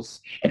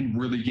deals, and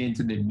really get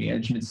into the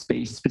management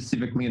space,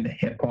 specifically in the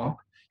hip hop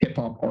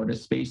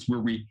artist space,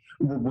 where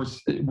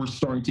we're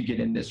starting to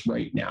get in this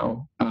right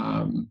now.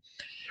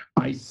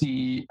 I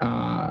see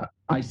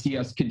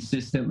us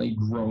consistently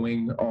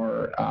growing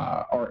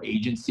our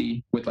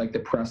agency with like the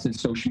press and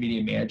social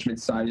media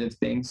management side of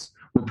things.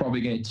 We're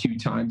probably going to 2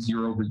 times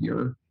year over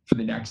year for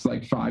the next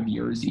like 5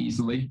 years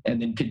easily,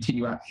 and then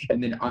continue out.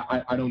 And then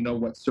I don't know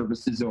what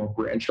services will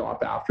branch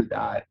off after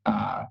that.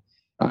 I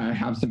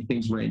have some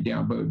things written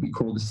down, but it would be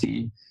cool to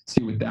see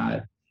with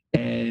that.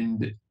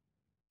 And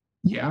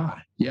yeah,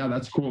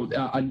 that's cool.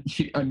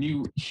 A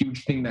new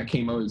huge thing that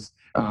came out is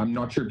I'm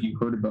not sure if you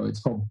heard about it.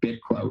 It's called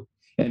BitClout,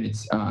 and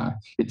it's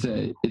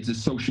a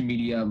social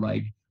media,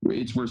 like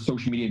it's where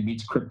social media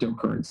meets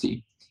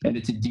cryptocurrency. And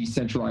it's a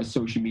decentralized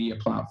social media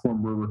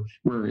platform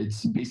where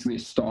it's basically a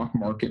stock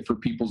market for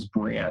people's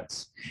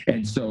brands.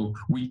 And so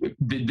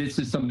this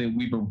is something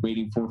we've been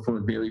waiting for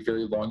a very,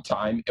 very long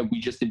time. And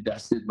we just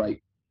invested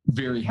like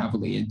very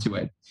heavily into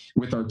it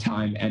with our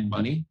time and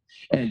money.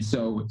 And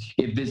so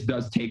if this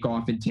does take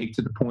off and take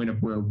to the point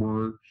of where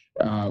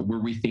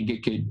we think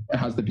it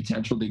has the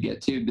potential to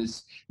get to,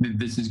 this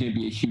is going to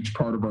be a huge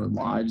part of our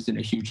lives and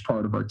a huge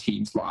part of our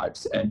team's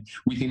lives. And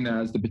we think that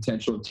has the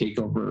potential to take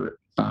over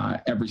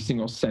every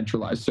single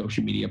centralized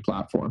social media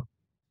platform.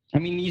 I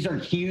mean, these are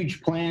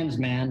huge plans,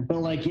 man. But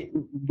like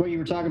what you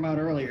were talking about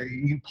earlier,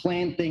 you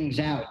plan things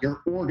out.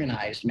 You're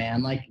organized,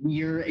 man. Like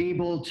you're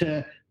able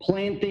to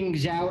plan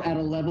things out at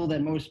a level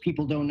that most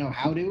people don't know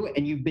how to.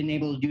 And you've been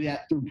able to do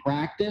that through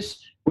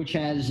practice, which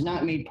has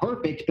not made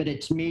perfect, but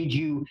it's made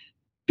you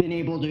been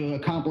able to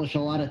accomplish a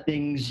lot of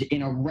things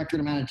in a record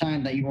amount of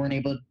time that you weren't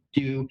able to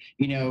do,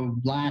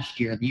 last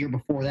year, the year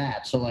before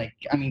that. So like,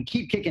 I mean,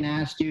 keep kicking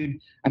ass, dude.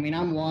 I mean,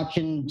 I'm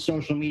watching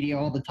social media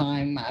all the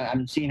time.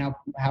 I'm seeing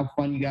how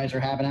fun you guys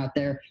are having out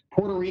there.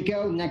 Puerto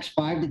Rico, next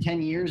 5 to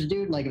 10 years,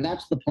 dude. Like if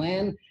that's the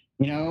plan,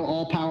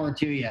 all power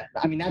to you.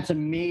 I mean, that's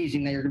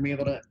amazing that you're gonna be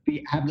able to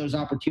have those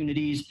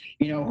opportunities.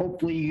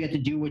 Hopefully you get to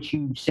do what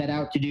you set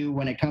out to do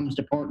when it comes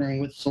to partnering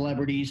with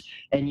celebrities.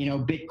 And,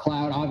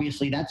 BitClout,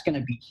 obviously that's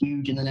gonna be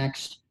huge in the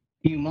next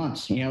few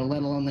months,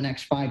 let alone the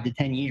next 5 to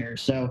 10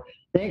 years. So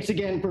thanks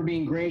again for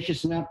being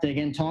gracious enough to,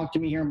 again, talk to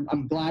me here.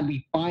 I'm glad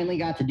we finally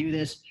got to do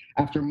this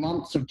after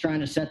months of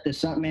trying to set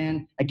this up,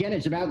 man. Again,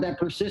 it's about that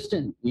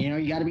persistent.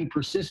 You got to be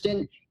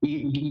persistent.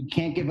 You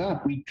can't give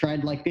up. We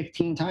tried like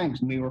 15 times,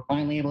 and we were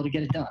finally able to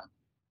get it done.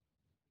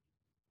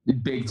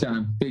 Big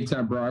time,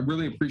 bro. I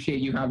really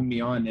appreciate you having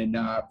me on, and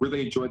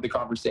really enjoyed the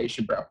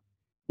conversation, bro.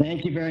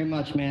 Thank you very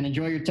much, man.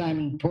 Enjoy your time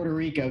in Puerto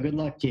Rico. Good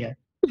luck to you.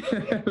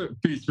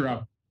 Peace,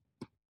 bro.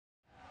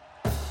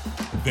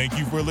 Thank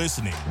you for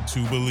listening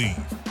to Believe.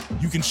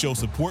 You can show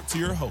support to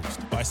your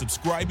host by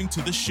subscribing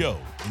to the show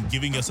and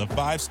giving us a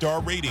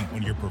 5-star rating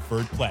on your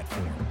preferred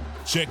platform.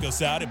 Check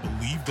us out at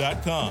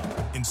Believe.com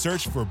and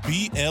search for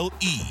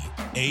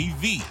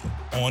BLEAV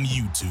on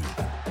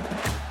YouTube.